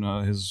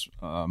and his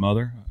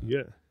mother.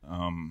 Yeah.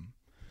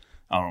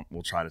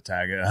 We'll try to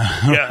tag it.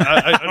 Yeah,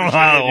 I don't know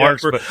how it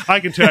works, but I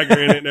can tag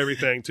her in it and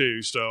everything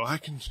too, so I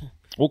can.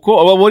 Well,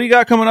 cool. Well, what do you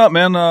got coming up,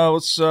 man?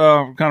 Let's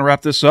kind of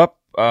wrap this up.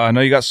 I know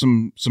you got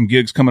some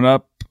gigs coming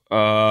up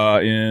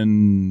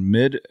in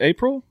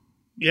mid-April.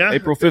 Yeah.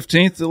 April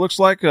 15th, it looks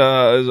like,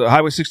 is a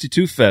Highway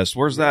 62 Fest.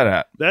 Where's that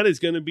at? That is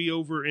going to be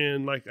over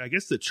in, I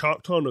guess the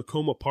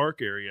Choctaw-Nakoma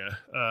Park area,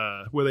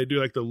 where they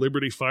do, the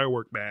Liberty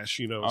Firework Bash,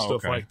 and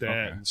stuff like that.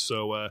 Okay. And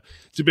so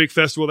it's a big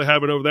festival they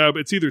have it over there, but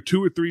it's either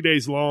 2 or 3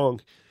 days long.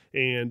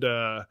 And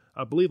I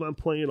believe I'm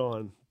playing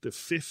on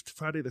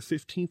Friday the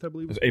 15th, I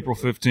believe. It's April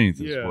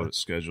 15th is what it's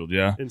scheduled,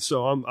 yeah. And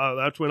so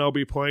that's when I'll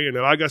be playing.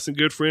 And I got some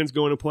good friends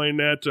going and playing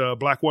that.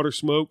 Blackwater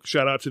Smoke,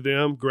 shout out to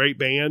them. Great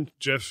band.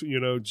 Jeff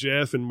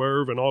and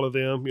Merv and all of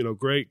them,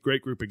 great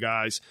group of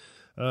guys.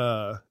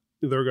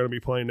 They're going to be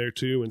playing there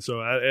too. And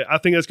so I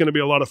think that's going to be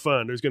a lot of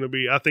fun. There's going to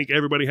be, I think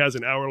everybody has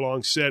an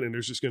hour-long set, and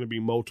there's just going to be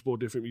multiple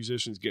different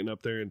musicians getting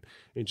up there and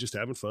just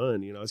having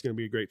fun. It's going to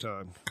be a great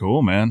time.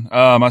 Cool, man.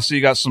 I see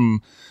you got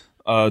some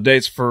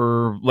dates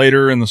for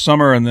later in the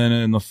summer and then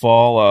in the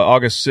fall,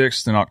 August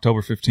 6th and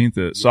October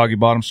 15th at Soggy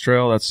Bottoms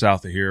Trail. That's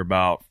south of here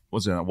about,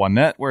 what's it,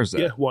 Wanette? Where's that?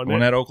 Yeah,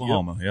 Wanette,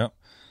 Oklahoma. Yep.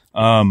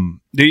 Are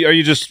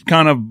you just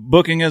kind of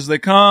booking as they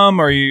come?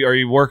 Are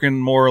you working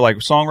more like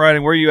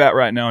songwriting? Where are you at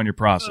right now in your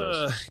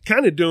process?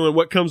 Kind of doing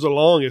what comes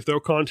along. If they'll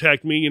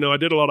contact me, I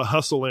did a lot of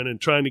hustling and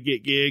trying to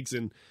get gigs,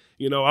 and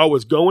I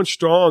was going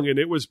strong, and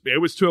it was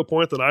to a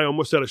point that I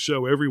almost had a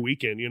show every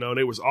weekend, and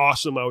it was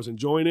awesome. I was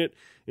enjoying it,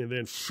 and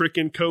then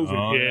freaking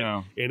COVID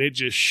hit, and it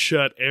just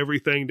shut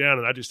everything down,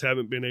 and I just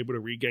haven't been able to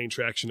regain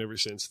traction ever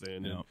since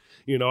then.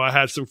 Yeah. And, I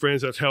had some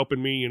friends that's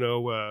helping me,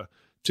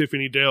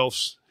 Tiffany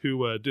Delphs,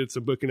 who did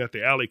some booking at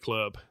the Alley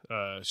Club.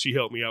 She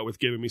helped me out with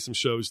giving me some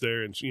shows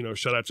there, and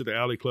shout out to the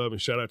Alley Club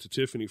and shout out to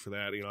Tiffany for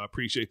that. I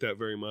appreciate that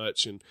very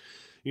much, and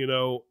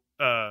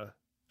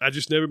I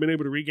just never been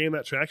able to regain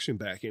that traction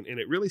back, and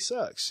it really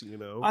sucks.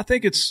 I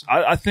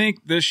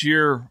think this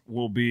year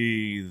will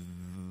be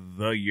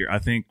the year. I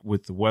think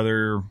with the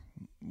weather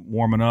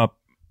warming up,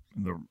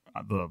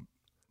 the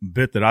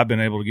bit that I've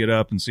been able to get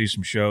up and see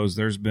some shows,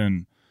 there's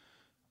been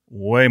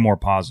way more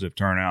positive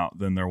turnout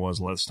than there was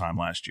this time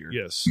last year.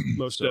 Yes,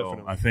 most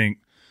definitely. I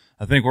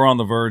think we're on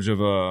the verge of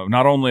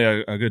not only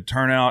a good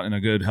turnout and a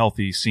good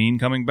healthy scene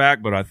coming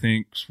back, but I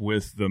think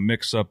with the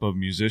mix up of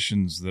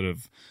musicians that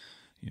have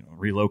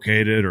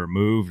relocated or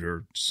moved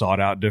or sought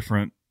out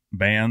different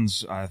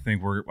bands, I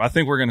think we're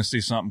going to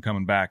see something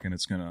coming back, and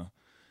it's going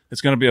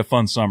to be a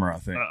fun summer, I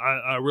think.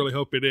 I really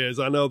hope it is.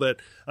 I know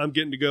that I'm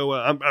getting to go.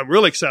 I'm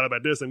really excited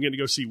about this. I'm getting to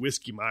go see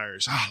Whiskey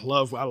Myers. I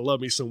love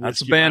me some Whiskey Myers.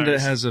 That's a band that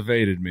has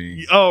evaded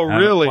me. Oh,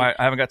 really? I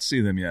haven't got to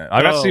see them yet.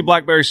 I got to see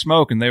Blackberry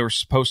Smoke, and they were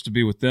supposed to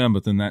be with them,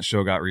 but then that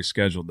show got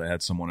rescheduled. They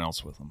had someone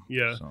else with them.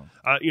 Yeah. So.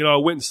 I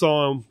went and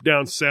saw them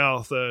down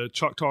south,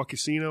 Choctaw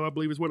Casino, I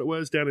believe is what it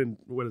was, down in,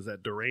 what is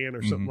that, Duran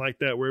or something like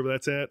that, wherever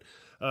that's at.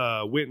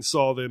 Went and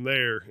saw them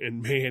there,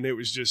 and man, it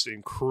was just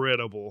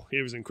incredible.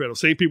 It was incredible.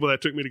 Same people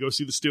that took me to go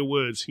see the Steel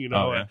Woods,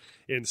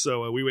 and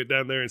so we went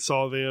down there and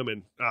saw them,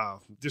 and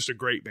just a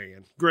great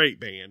band,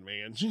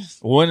 man.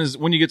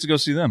 When you get to go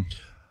see them?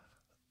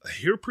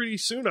 Here pretty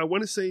soon. I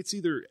want to say it's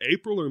either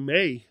April or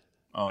May.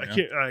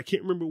 I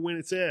can't remember when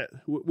it's at,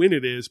 when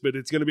it is, but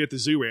it's going to be at the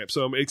Zoo Ramp.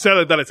 So I'm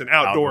excited that it's an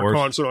outdoor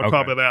concert on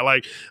top of that.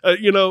 Like,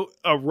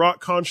 a rock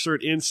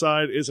concert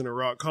inside isn't a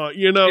rock concert.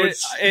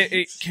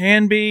 It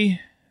can be.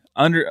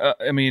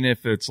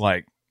 If it's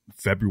like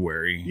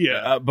February.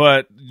 Yeah.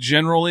 But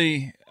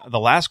generally, the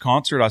last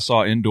concert I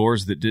saw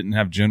indoors that didn't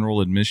have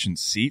general admission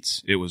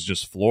seats, it was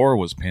just floor,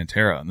 was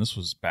Pantera. And this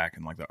was back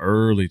in like the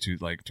early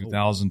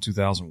 2000,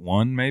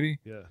 2001 maybe.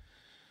 Yeah.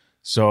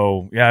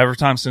 So, yeah, every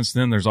time since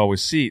then, there's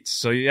always seats.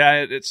 So,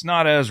 yeah, it's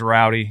not as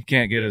rowdy.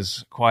 Can't get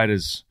quite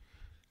as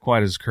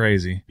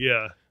crazy.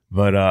 Yeah.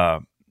 But, I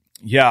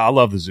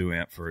love the Zoo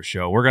Amp for a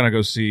show. We're going to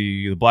go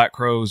see the Black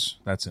Crowes.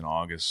 That's in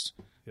August.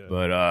 Yeah.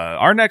 But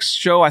our next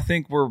show, I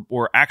think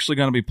we're actually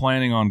going to be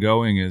planning on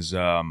going is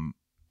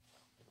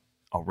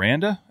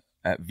Aranda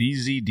at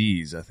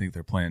VZD's. I think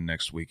they're playing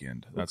next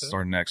weekend. That's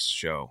our next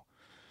show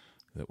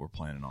that we're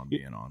planning on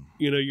being on.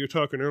 You're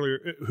talking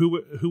earlier.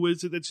 Who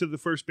is it that said the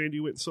first band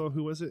you went and saw?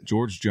 Who was it?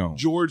 George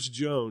Jones. George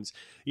Jones.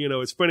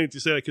 It's funny to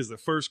say that because the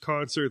first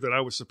concert that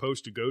I was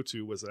supposed to go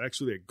to was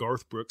actually a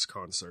Garth Brooks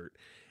concert.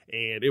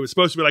 And it was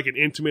supposed to be like an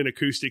intimate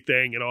acoustic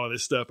thing and all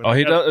this stuff. And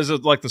he does? Is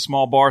it like the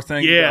small bar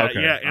thing? Yeah,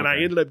 yeah. And I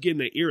ended up getting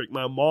an earache.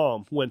 My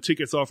mom won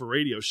tickets off a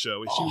radio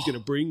show, and she was going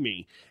to bring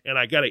me. And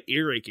I got an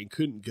earache and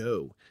couldn't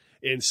go.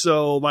 And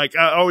so, like,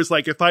 I always,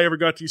 like, if I ever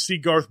got to see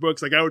Garth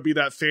Brooks, like, I would be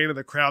that fan of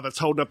the crowd that's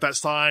holding up that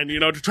sign,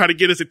 to try to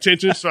get his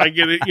attention so I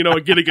get it,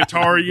 get a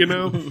guitar,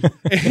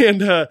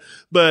 And,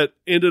 but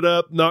ended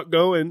up not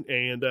going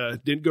and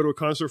didn't go to a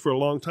concert for a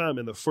long time.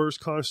 And the first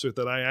concert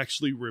that I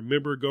actually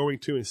remember going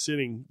to and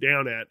sitting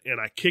down at,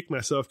 and I kicked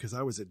myself because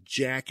I was a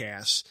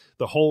jackass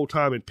the whole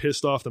time and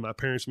pissed off that my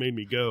parents made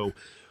me go,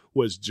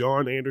 was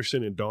John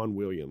Anderson and Don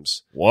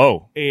Williams.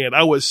 Whoa. And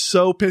I was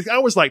so pissed. I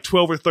was like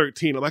 12 or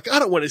 13. I'm like, I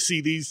don't want to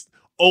see these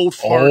old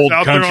farts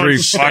out there on the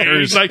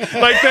stage. Like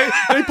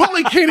they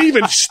probably can't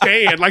even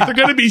stand. Like, they're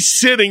going to be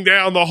sitting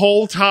down the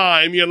whole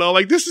time,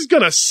 like, this is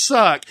going to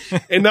suck.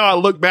 And now I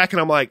look back and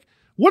I'm like,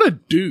 what a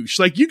douche.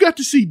 Like, you got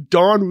to see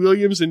Don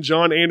Williams and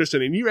John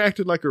Anderson and you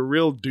acted like a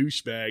real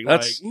douchebag.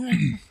 That's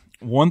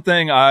one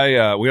thing we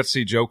got to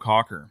see Joe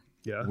Cocker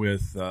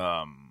with,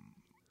 was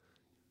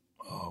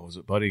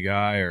it Buddy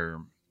Guy or?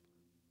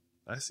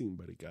 I seen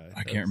Buddy Guy.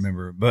 I can't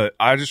remember, but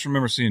I just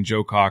remember seeing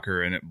Joe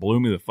Cocker, and it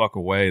blew me the fuck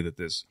away that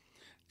this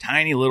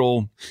tiny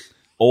little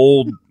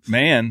old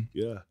man,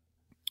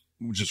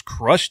 just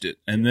crushed it,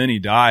 and then he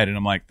died. And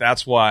I'm like,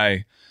 that's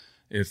why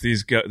if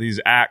these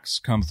acts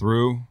come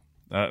through,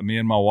 me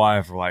and my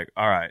wife are like,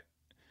 all right,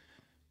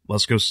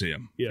 let's go see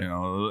him.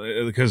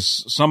 Yeah.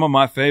 Because some of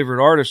my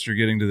favorite artists are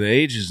getting to the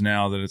ages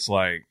now that it's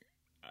like,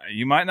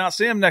 you might not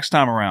see him next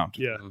time around.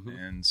 Yeah.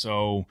 And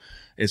so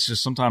it's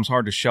just sometimes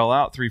hard to shell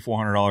out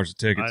 $300-400 a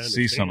ticket to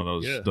see some of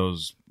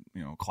those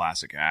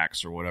classic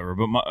acts or whatever.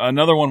 But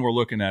another one we're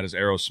looking at is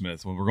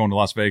Aerosmith. When we're going to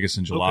Las Vegas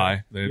in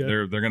July,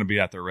 they're going to be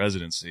at their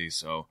residency.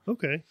 So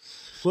okay,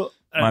 well,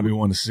 might be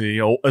one to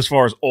see as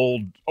far as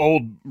old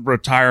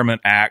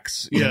retirement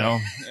acts. You know,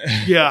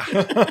 yeah,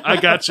 I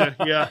gotcha.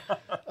 Yeah,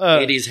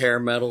 80s hair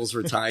metals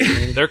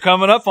retiring. They're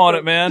coming up on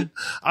it, man.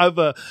 I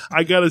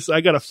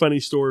got a funny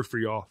story for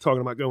y'all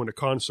talking about going to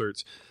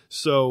concerts.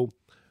 So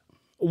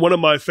one of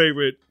my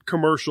favorite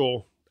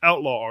commercial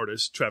outlaw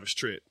artists, Travis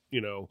Tritt.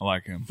 I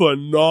like him.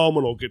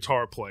 Phenomenal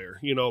guitar player.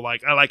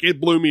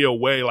 It blew me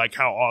away, like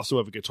how awesome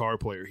of a guitar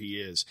player he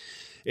is.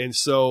 And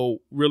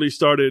so really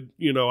started,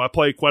 I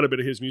played quite a bit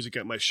of his music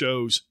at my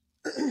shows.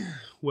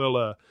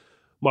 Well,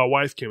 my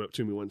wife came up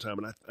to me one time,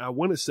 and I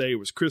want to say it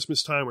was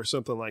Christmas time or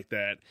something like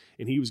that,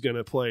 and he was going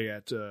to play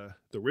at the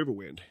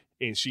Riverwind,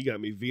 and she got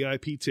me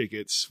VIP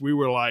tickets. We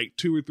were like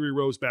 2 or 3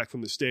 rows back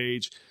from the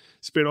stage,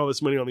 spent all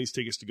this money on these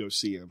tickets to go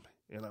see him.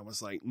 And I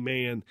was like,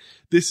 man,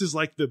 this is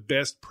like the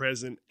best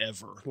present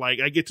ever.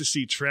 Like, I get to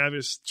see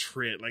Travis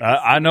Tritt. Like,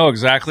 I know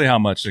exactly how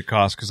much it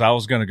costs because I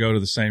was going to go to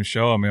the same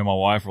show. And me and my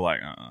wife were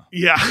like,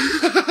 Yeah.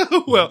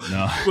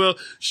 Well,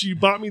 she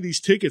bought me these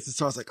tickets. And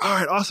so I was like, all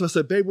right, awesome. I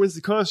said, babe, when's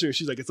the concert? And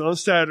she's like, it's on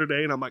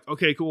Saturday. And I'm like,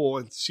 okay, cool.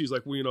 And she's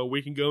like, well,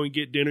 we can go and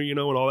get dinner, and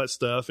all that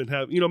stuff and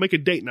have, make a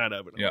date night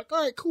of it. I'm like,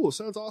 all right, cool.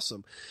 Sounds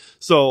awesome.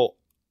 So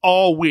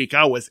all week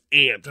I was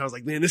amped. I was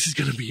like, man, this is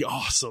going to be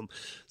awesome.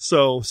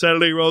 So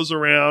Saturday rolls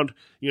around,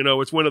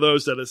 it's one of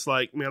those that it's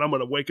like, man, I'm going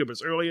to wake up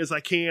as early as I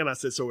can. I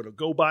said, so it'll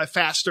go by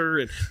faster.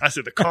 And I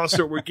said, the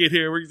concert will get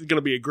here. It's going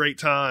to be a great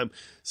time.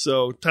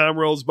 So time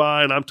rolls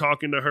by and I'm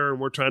talking to her and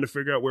we're trying to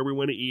figure out where we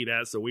want to eat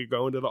at. So we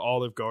go into the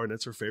Olive Garden.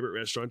 That's her favorite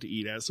restaurant to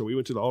eat at. So we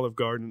went to the Olive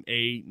Garden,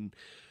 ate, and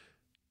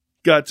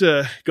got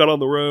on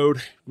the road.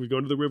 We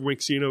go to the Riverwind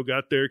Casino,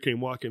 got there,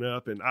 came walking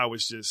up, and I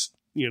was just,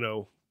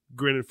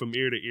 grinning from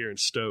ear to ear and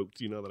stoked,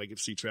 that I could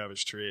see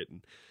Travis Tritt,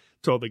 and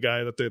told the guy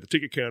up there at the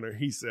ticket counter,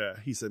 he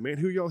said, man,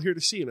 who y'all here to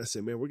see? And I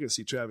said, man, we're going to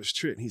see Travis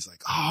Tritt. And he's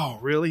like, oh,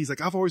 really? He's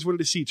like, I've always wanted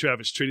to see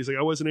Travis Tritt. He's like,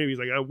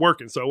 I'm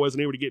working, so I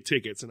wasn't able to get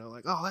tickets. And I'm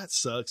like, oh, that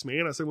sucks,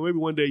 man. I said, well, maybe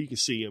one day you can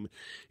see him.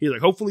 He's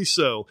like, hopefully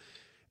so.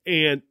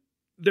 And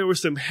there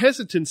was some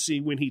hesitancy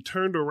when he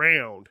turned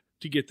around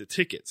to get the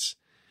tickets.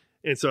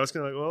 And so I was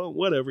kind of like, well,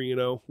 whatever,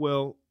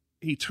 Well,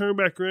 he turned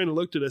back around and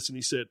looked at us and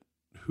he said,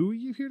 who are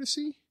you here to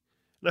see?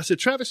 And I said,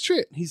 Travis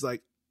Tritt. And he's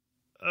like,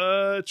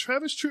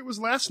 Travis Tritt was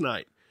last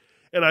night.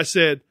 And I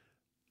said,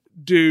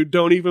 dude,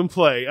 don't even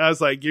play. I was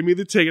like, give me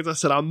the tickets. I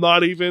said,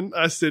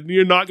 I said,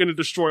 you're not going to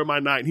destroy my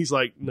night. And he's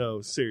like,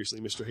 no,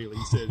 seriously, Mr. Haley.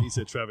 He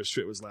said Travis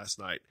Tritt was last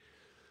night.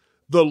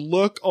 The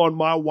look on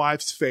my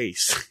wife's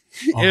face.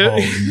 No.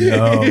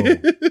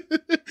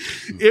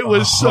 It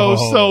was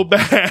so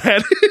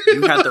bad.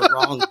 You had the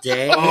wrong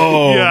day.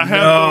 I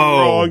had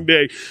the wrong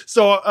day.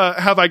 So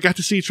have I got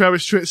to see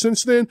Travis Tritt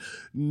since then?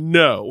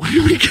 No,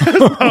 because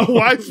my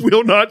wife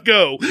will not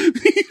go.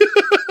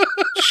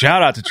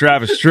 Shout out to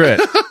Travis Tritt.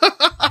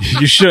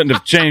 You shouldn't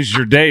have changed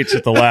your dates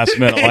at the last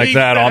minute like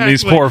that on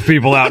these poor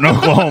people out in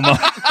Oklahoma.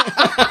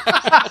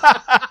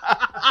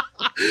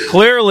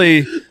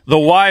 Clearly, the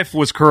wife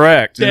was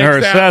correct in her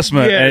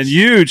assessment, and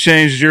you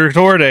changed your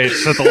tour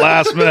dates at the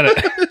last minute.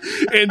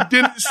 And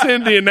didn't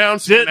send the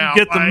announcement out.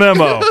 Didn't get the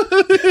memo.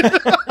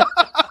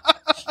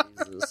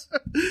 Jesus.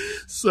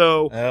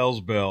 So. Hells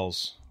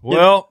bells.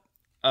 Well,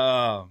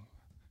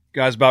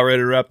 guys, about ready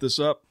to wrap this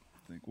up?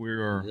 I think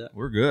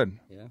we're good.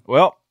 Yeah.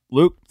 Well,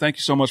 Luke, thank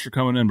you so much for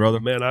coming in, brother.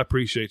 Man, I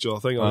appreciate y'all.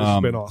 This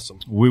has been awesome.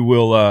 We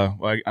will,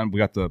 we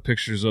got the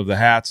pictures of the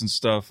hats and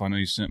stuff I know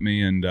you sent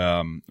me,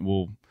 and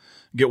we'll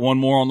get one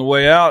more on the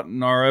way out,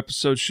 and our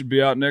episode should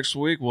be out next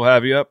week. We'll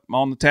have you up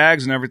on the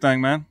tags and everything,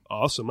 man.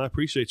 Awesome. I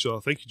appreciate y'all.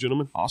 Thank you,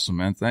 gentlemen. Awesome,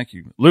 man. Thank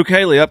you. Luke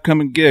Haley,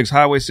 upcoming gigs,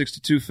 Highway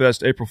 62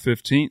 Fest, April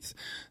 15th.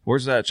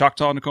 Where's that?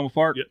 Choctaw, Nakoma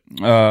Park?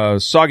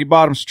 Yep. Soggy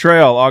Bottoms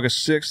Trail,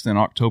 August 6th and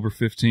October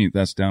 15th.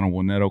 That's down in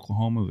Winnett,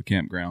 Oklahoma, the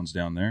campgrounds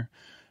down there.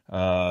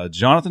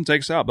 Jonathan,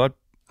 take us out, bud.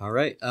 All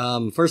right.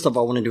 First off,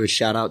 I want to do a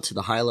shout out to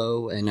the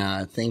Hilo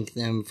and thrank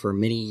them for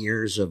many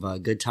years of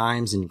good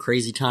times and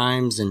crazy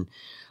times. And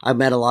I've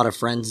met a lot of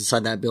friends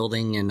inside that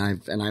building, and I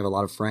have a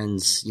lot of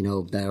friends,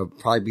 that'll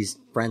probably be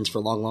friends for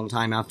a long, long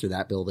time after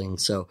that building.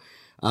 So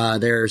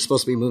they're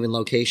supposed to be moving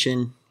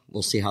location.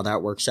 We'll see how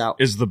that works out.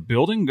 Is the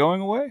building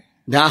going away?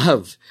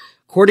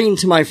 According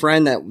to my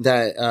friend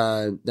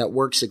that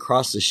works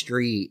across the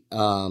street,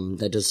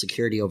 that does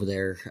security over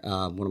there,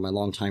 one of my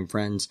longtime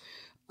friends,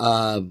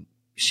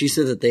 she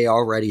said that they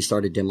already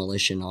started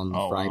demolition on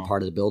the front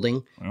part of the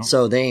building. Well.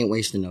 So they ain't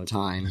wasting no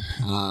time.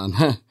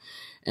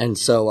 And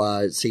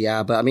so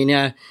yeah, but I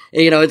mean,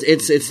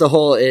 it's the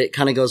whole, it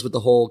kind of goes with the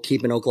whole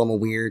keeping Oklahoma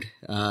weird,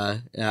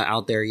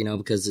 out there,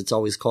 because it's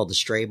always called the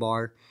Stray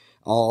Bar.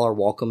 All are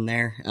welcome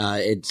there.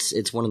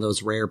 It's one of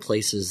those rare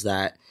places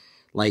that,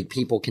 like,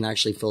 people can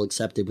actually feel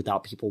accepted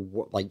without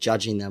people like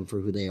judging them for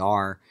who they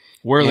are.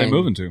 Where are they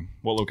moving to?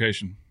 What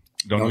location?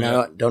 Don't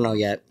know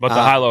yet. But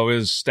the Hilo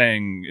is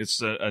staying.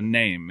 It's a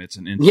name. It's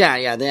an entity.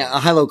 Yeah. The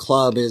Hilo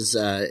Club is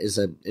a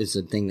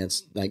thing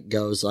that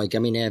goes, like, I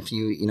mean, if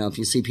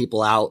you see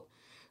people out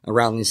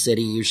around the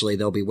city. Usually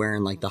they'll be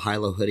wearing like the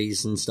high-low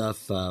hoodies and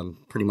stuff.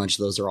 Pretty much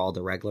those are all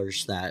the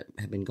regulars that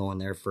have been going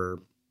there for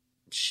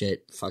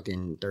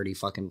fucking 30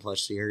 fucking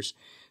plus years.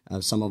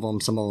 Some of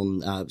them, some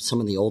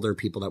of the older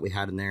people that we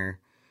had in there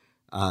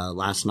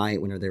last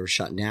night when they were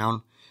shutting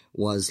down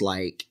was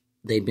like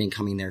they'd been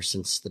coming there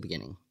since the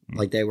beginning.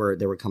 Like they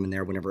were coming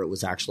there whenever it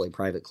was actually a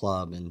private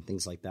club and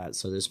things like that.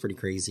 So it's pretty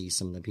crazy.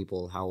 Some of the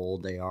people, how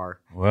old they are.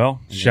 Well,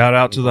 shout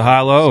out to the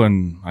High-Low,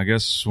 and I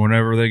guess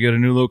whenever they get a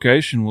new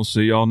location, we'll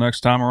see y'all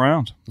next time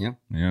around. Yeah.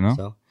 You know?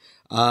 So,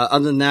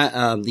 other than that,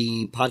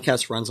 the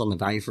podcast runs on the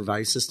value for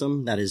value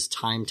system. That is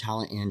time,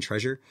 talent, and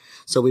treasure.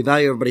 So we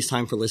value everybody's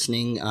time for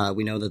listening.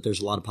 We know that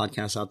there's a lot of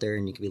podcasts out there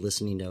and you can be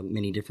listening to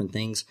many different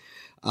things.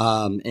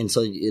 And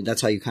so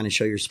that's how you kind of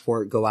show your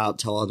support. Go out,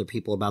 tell other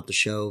people about the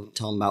show,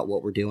 tell them about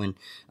what we're doing.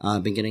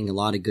 I've been getting a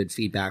lot of good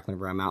feedback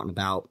whenever I'm out and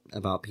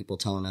about people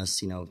telling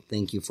us,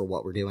 thank you for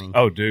what we're doing.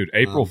 Oh, dude,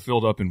 April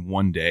filled up in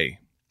one day.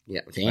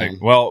 Yeah, damn.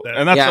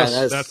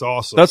 That's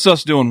awesome. That's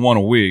us doing one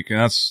a week, and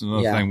that's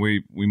another thing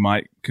we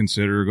might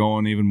consider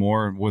going even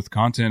more with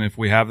content if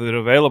we have it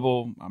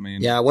available. I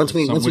mean, once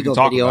we go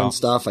video about. and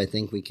stuff, I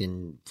think we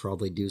can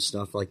probably do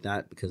stuff like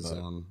that because,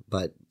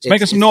 but it's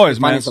making some noise,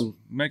 man.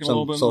 Making a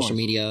little bit of social noise.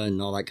 Media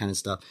and all that kind of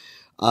stuff.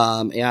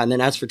 And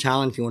then as for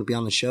talent, if you want to be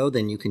on the show,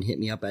 then you can hit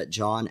me up at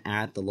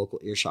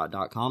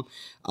john@thelocalearshot.com.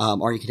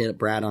 Or you can hit up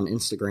Brad on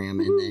Instagram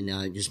and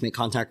then, just make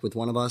contact with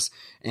one of us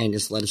and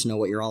just let us know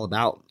what you're all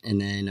about. And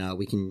then,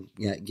 we can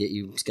get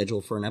you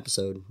scheduled for an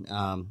episode.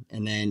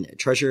 And then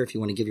Treasure, if you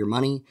want to give your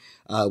money,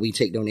 we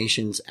take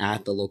donations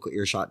at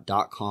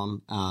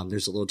thelocalearshot.com.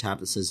 There's a little tab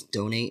that says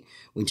donate.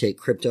 We take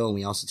crypto and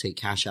we also take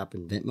Cash App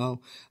and Venmo.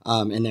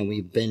 And then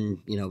we've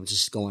been,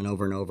 just going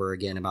over and over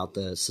again about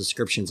the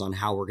subscriptions on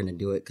how we're going to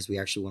do it because we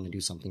actually want to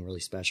do something really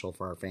special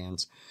for our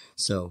fans.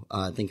 So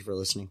thank you for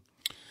listening.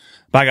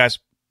 Bye, guys.